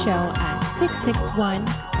and Kay Show at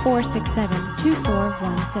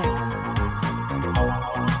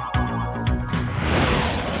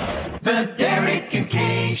 661-467-2416. The Dereck and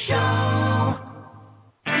Kay Show.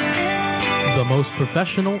 The most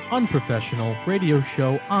professional, unprofessional radio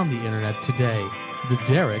show on the internet today. The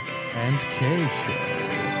Dereck and Kay Show.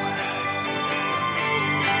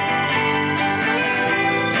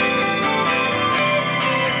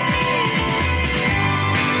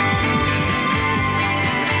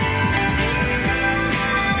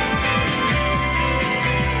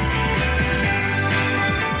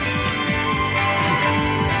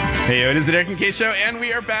 Hey, it is the Dereck and Kay Show, and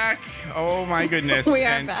we are back. Oh my goodness! We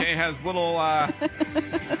are and back. Kay has little like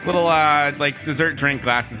dessert drink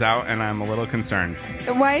glasses out, and I'm a little concerned.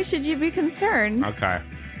 Why should you be concerned? Okay.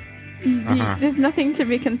 There's nothing to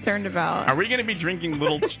be concerned about. Are we going to be drinking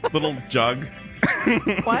little jug?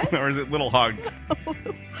 What? Or is it little hug?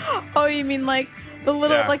 Oh, you mean like the little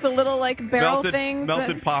barrel melted, things?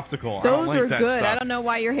 Melted popsicle. Those I don't like are that good. stuff. I don't know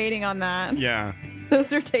why you're hating on that. Yeah.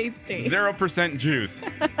 Those are tasty. 0% juice.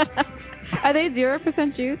 Are they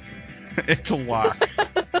 0% juice? It's a lot.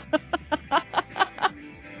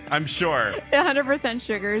 I'm sure. 100%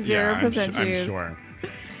 sugar, 0% juice. I'm sure.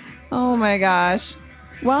 Oh my gosh.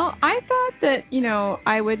 Well, I thought that,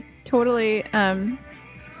 I would totally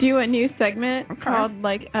do a new segment called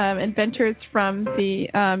Adventures from the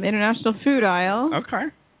International Food Aisle.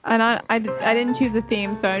 Okay. And I didn't choose a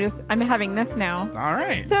theme, so I'm having this now. All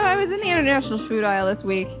right. So I was in the International Food Aisle this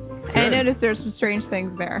week, and I noticed there's some strange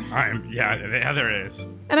things there. Yeah, there is.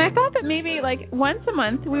 And I thought that maybe once a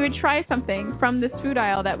month we would try something from this food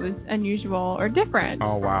aisle that was unusual or different.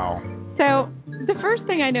 Oh, wow. So the first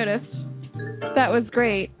thing I noticed that was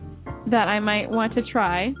great that I might want to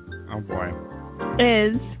try. Oh, boy.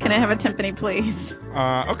 Is, can I have a timpani, please?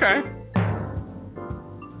 Okay.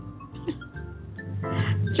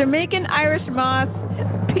 Jamaican Irish moss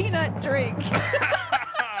peanut drink.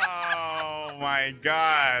 Oh, my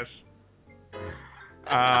gosh.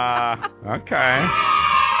 Okay.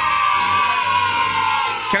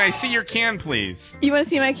 Can I see your can, please? You want to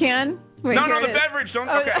see my can? Wait, no, the beverage. Don't.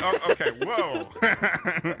 Okay. Oh, okay. Whoa.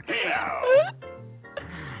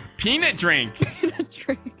 Peanut drink. Peanut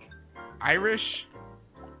drink. Irish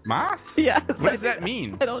moss? Yes. What does that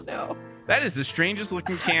mean? I don't know. That is the strangest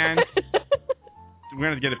looking can. We're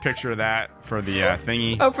gonna get a picture of that for the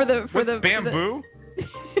thingy. Oh, for the bamboo.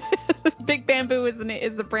 Big Bamboo is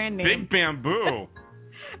the brand name. Big Bamboo.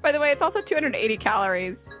 By the way, it's also 280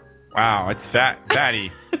 calories. Wow, it's fatty.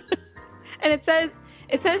 And it says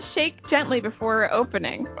shake gently before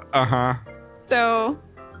opening. So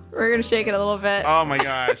we're gonna shake it a little bit. Oh my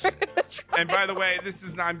gosh! And by the way,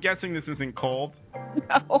 I'm guessing this isn't cold.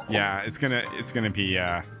 No. Yeah, it's gonna be.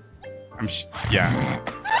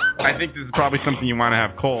 I think this is probably something you want to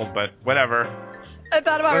have cold, but whatever. I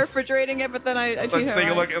thought about refrigerating it, but then I let's take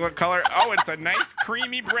a look at the color. Oh, it's a nice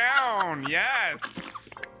creamy brown. Yes.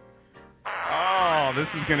 Oh, this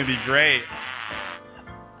is going to be great.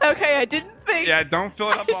 Okay, I didn't think. Yeah, don't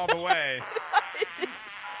fill it up all the way.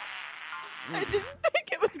 I didn't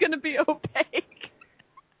think it was going to be opaque.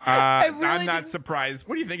 I'm not surprised.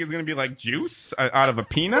 What do you think? It's going to be like juice out of a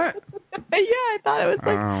peanut? Yeah, I thought it was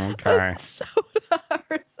like okay. a soda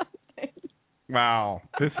or something. Wow.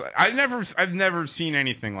 I've never seen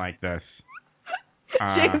anything like this.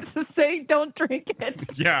 James is saying don't drink it.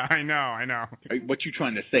 Yeah, I know. What you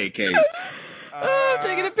trying to say, Kay?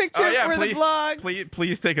 Taking a picture for the blog.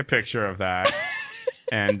 Please take a picture of that.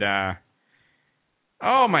 And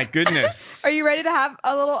oh my goodness. Are you ready to have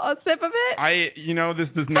a sip of it? This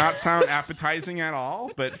does not sound appetizing at all,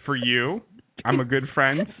 but for you, I'm a good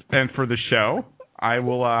friend, and for the show, I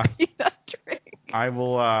will.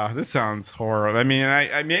 This sounds horrible. I mean,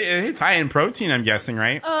 it's high in protein, I'm guessing,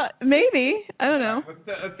 right? Maybe. I don't know.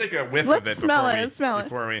 Let's take a whiff of it smell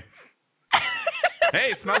before we.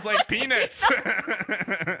 Hey, it smells like peanuts.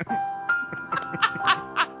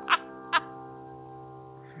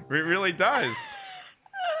 It really does.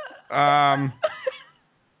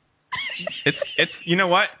 It's you know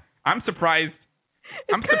what? I'm surprised.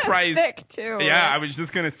 I'm surprised. Thick too. Yeah, I was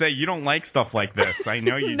just gonna say you don't like stuff like this. I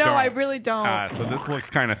know you don't. No, I really don't. So this looks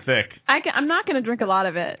kind of thick. I'm not gonna drink a lot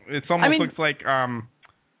of it. It almost looks like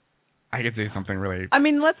I could say something really. I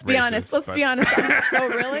mean, let's be racist, honest. Let's be honest. Oh,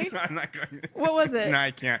 really? I'm not going. What was it? No,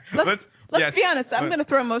 I can't. Let's be honest. I'm going to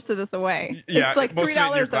throw most of this away. Yeah, it's like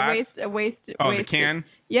 $3 a waste. Oh, the can?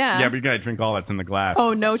 Yeah. Yeah, but you got to drink all that's in the glass.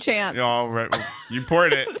 Oh, no chance. Oh, right. You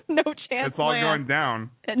poured it. No chance. It's all going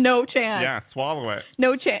down. No chance. Yeah, swallow it.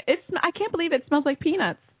 No chance. I can't believe it smells like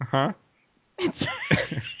peanuts. Huh? I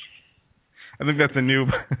think that's a new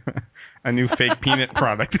fake peanut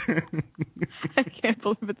product. I can't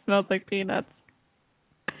believe it smells like peanuts.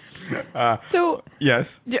 Yes.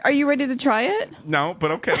 Are you ready to try it? No,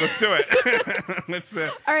 but okay, let's do it.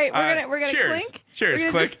 All right, we're gonna clink.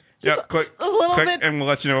 Cheers, click. Yep, click. A little click, bit, and we'll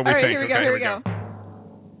let you know what we right, think. Here we go.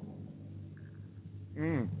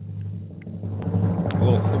 A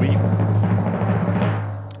little sweet.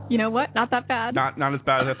 You know what? Not that bad. Not as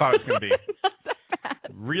bad as I thought it was gonna be. Not that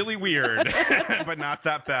bad. Really weird, but not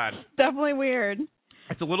that bad. Definitely weird.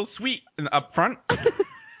 It's a little sweet up front.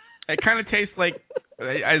 It kind of tastes like,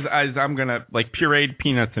 as I'm going to, like pureed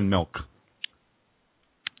peanuts and milk.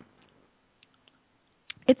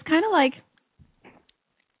 It's kind of like...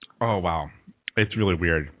 Oh, wow. It's really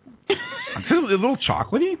weird. It's a little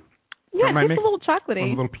chocolatey? Yeah, it's a little chocolatey. A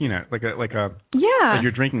little peanut, like a yeah. Like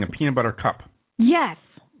you're drinking a peanut butter cup. Yes.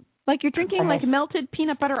 Like you're drinking like melted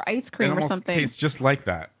peanut butter ice cream or something. It tastes just like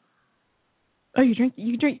that. Oh, you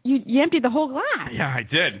emptied the whole glass. Yeah, I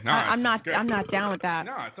did. No, I'm not down with that.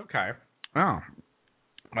 No, it's okay. Oh,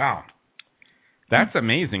 wow, that's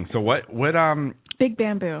amazing. So what? Big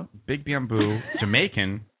Bamboo. Big Bamboo,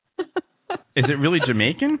 Jamaican. Is it really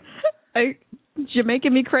Jamaican?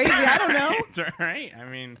 Jamaican me crazy. I don't know. It's all right. I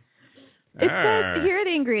mean, it says here are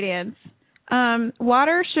the ingredients: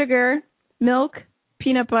 water, sugar, milk,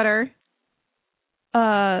 peanut butter,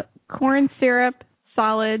 corn syrup,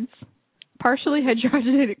 solids. Partially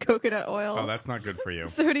hydrogenated coconut oil. Oh, that's not good for you.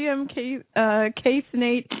 Sodium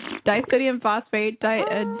caseinate, disodium phosphate,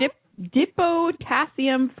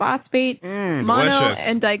 dipotassium phosphate, mono delicious.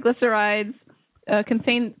 and diglycerides.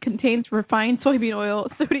 Contains refined soybean oil,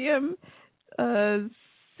 sodium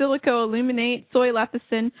silicoaluminate, soy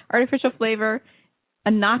lecithin, artificial flavor,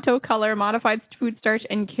 annatto color, modified food starch,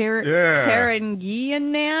 and carrageenan.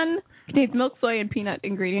 Contains milk, soy, and peanut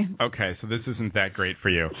ingredients. Okay, so this isn't that great for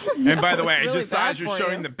you. No, and by the way, I really just saw as you're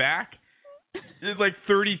showing you. the back, it's like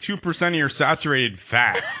 32% of your saturated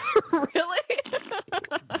fat. Really?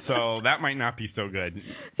 So that might not be so good.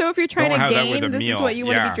 So if you're trying Don't to have gain, that with a this meal. is what you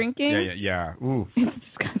want to be drinking? Yeah. Ooh. It's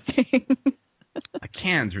disgusting. The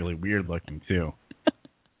can's really weird looking, too.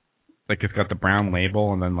 Like, it's got the brown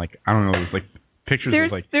label, and then, like, I don't know, there's, like, pictures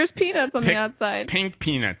of, like... There's peanuts on the outside. Pink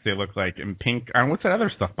peanuts, they look like, and pink... I don't know, what's that other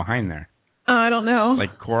stuff behind there? I don't know.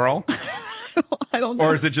 Like coral? I don't know.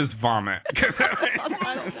 Or is it just vomit?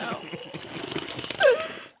 I don't know.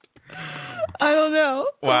 I don't know.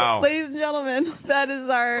 Wow. Well, ladies and gentlemen, that is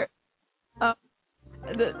our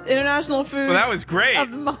the international food. Well, that was great.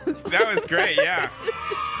 Of the month. That was great, yeah.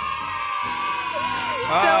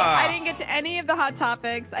 So I didn't get to any of the hot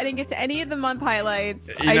topics. I didn't get to any of the month highlights.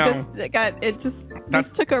 This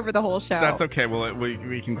took over the whole show. That's okay. Well,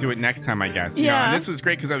 we can do it next time, I guess. You yeah. know, and this was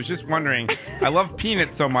great because I was just wondering. I love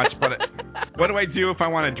peanuts so much, but what do I do if I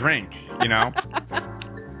want to drink? You know.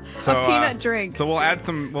 So, a peanut drink. So we'll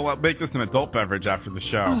make this an adult beverage after the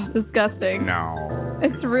show. Oh, disgusting. No.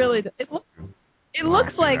 It's really. It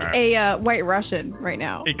looks like a White Russian right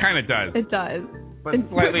now. It kind of does. It does. But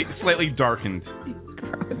slightly darkened.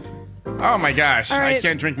 Oh my gosh! Right. I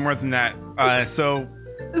can't drink more than that. So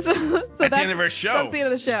at the end of our show, that's the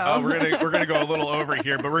end of the show. We're gonna go a little over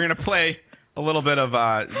here, but we're gonna play a little bit of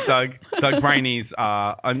Doug Briney's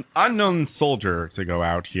Unknown Soldier to go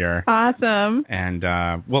out here. Awesome. And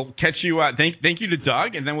we'll catch you. Thank you to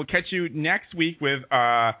Doug, and then we'll catch you next week with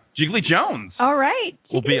Jiggly Jones. All right.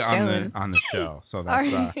 We'll be on the show, so that's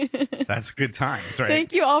right. that's good times, right?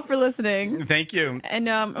 Thank you all for listening. Thank you. And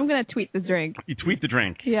I'm gonna tweet the drink. You tweet the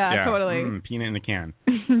drink. Yeah. Totally. Peanut in the can.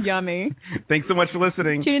 Yummy. Thanks so much for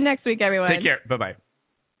listening. Tune in next week, everyone. Take care. Bye-bye.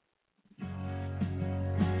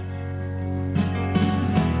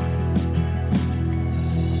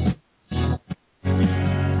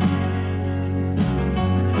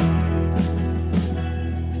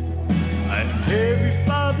 Every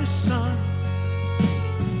father's son,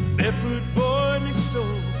 barefoot boy next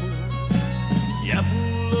door, yeah,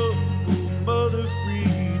 full of mother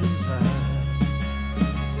freedom time.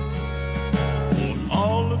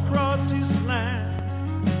 All across this land,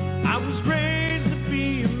 I was raised to be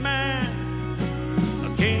a man. I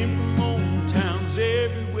came from old towns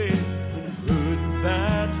everywhere when I heard the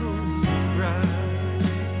battles cry.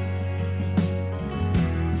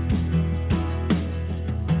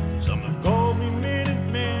 Some have called me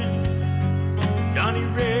Minuteman, Johnny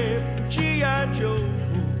Reb, G.I. Joe.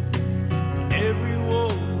 Every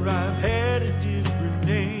war I've had a different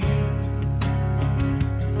name,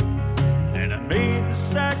 and I made the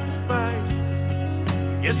sacrifice.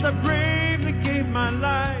 Yes, I bravely gave my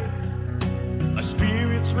life. My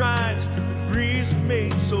spirits rise to the breeze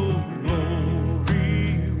made so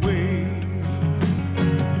glory wave.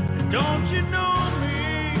 Don't you know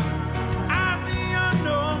me? I'm the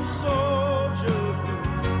unknown soldier.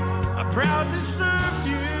 I proudly serve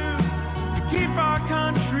you to keep our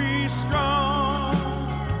country strong.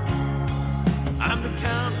 I'm the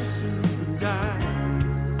count who soon die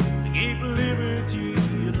to keep liberty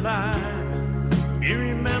alive. You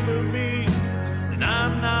remember me, and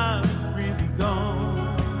I'm not really gone.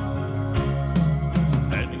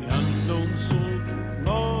 And the unknown soldier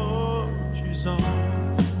marches on.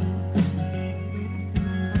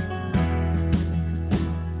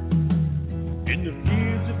 In the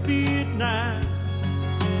fields of Vietnam,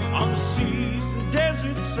 on the seas, the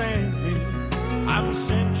desert sand, I'm a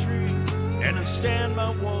sentry, and I stand by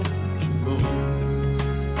watch alone.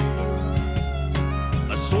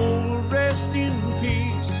 My soul will rest in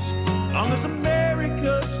peace, long as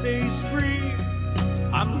America stays free.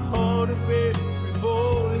 I'm the heart of every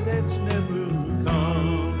boy that's never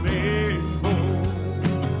coming home.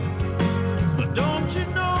 But don't you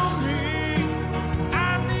know me?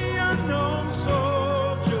 I'm the unknown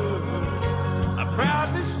soldier. I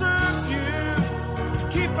proudly serve you to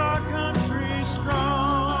keep our country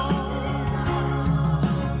strong.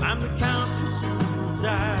 I'm the count who soon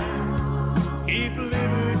die, keep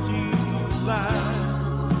liberty alive.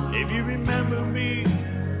 If you remember me,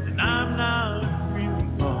 then I'm not really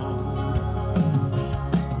gone.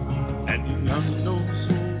 And the unknown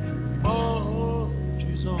soldier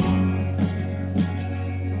marches on.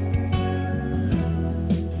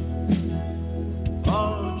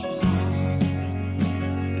 Marches on.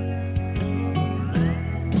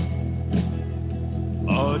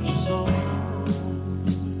 Marches on.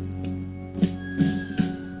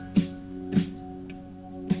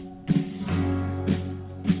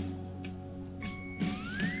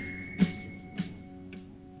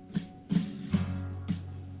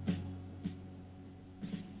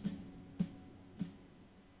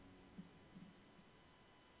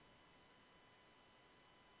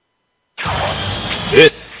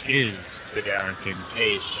 This is the Dereck and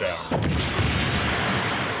Kay Show.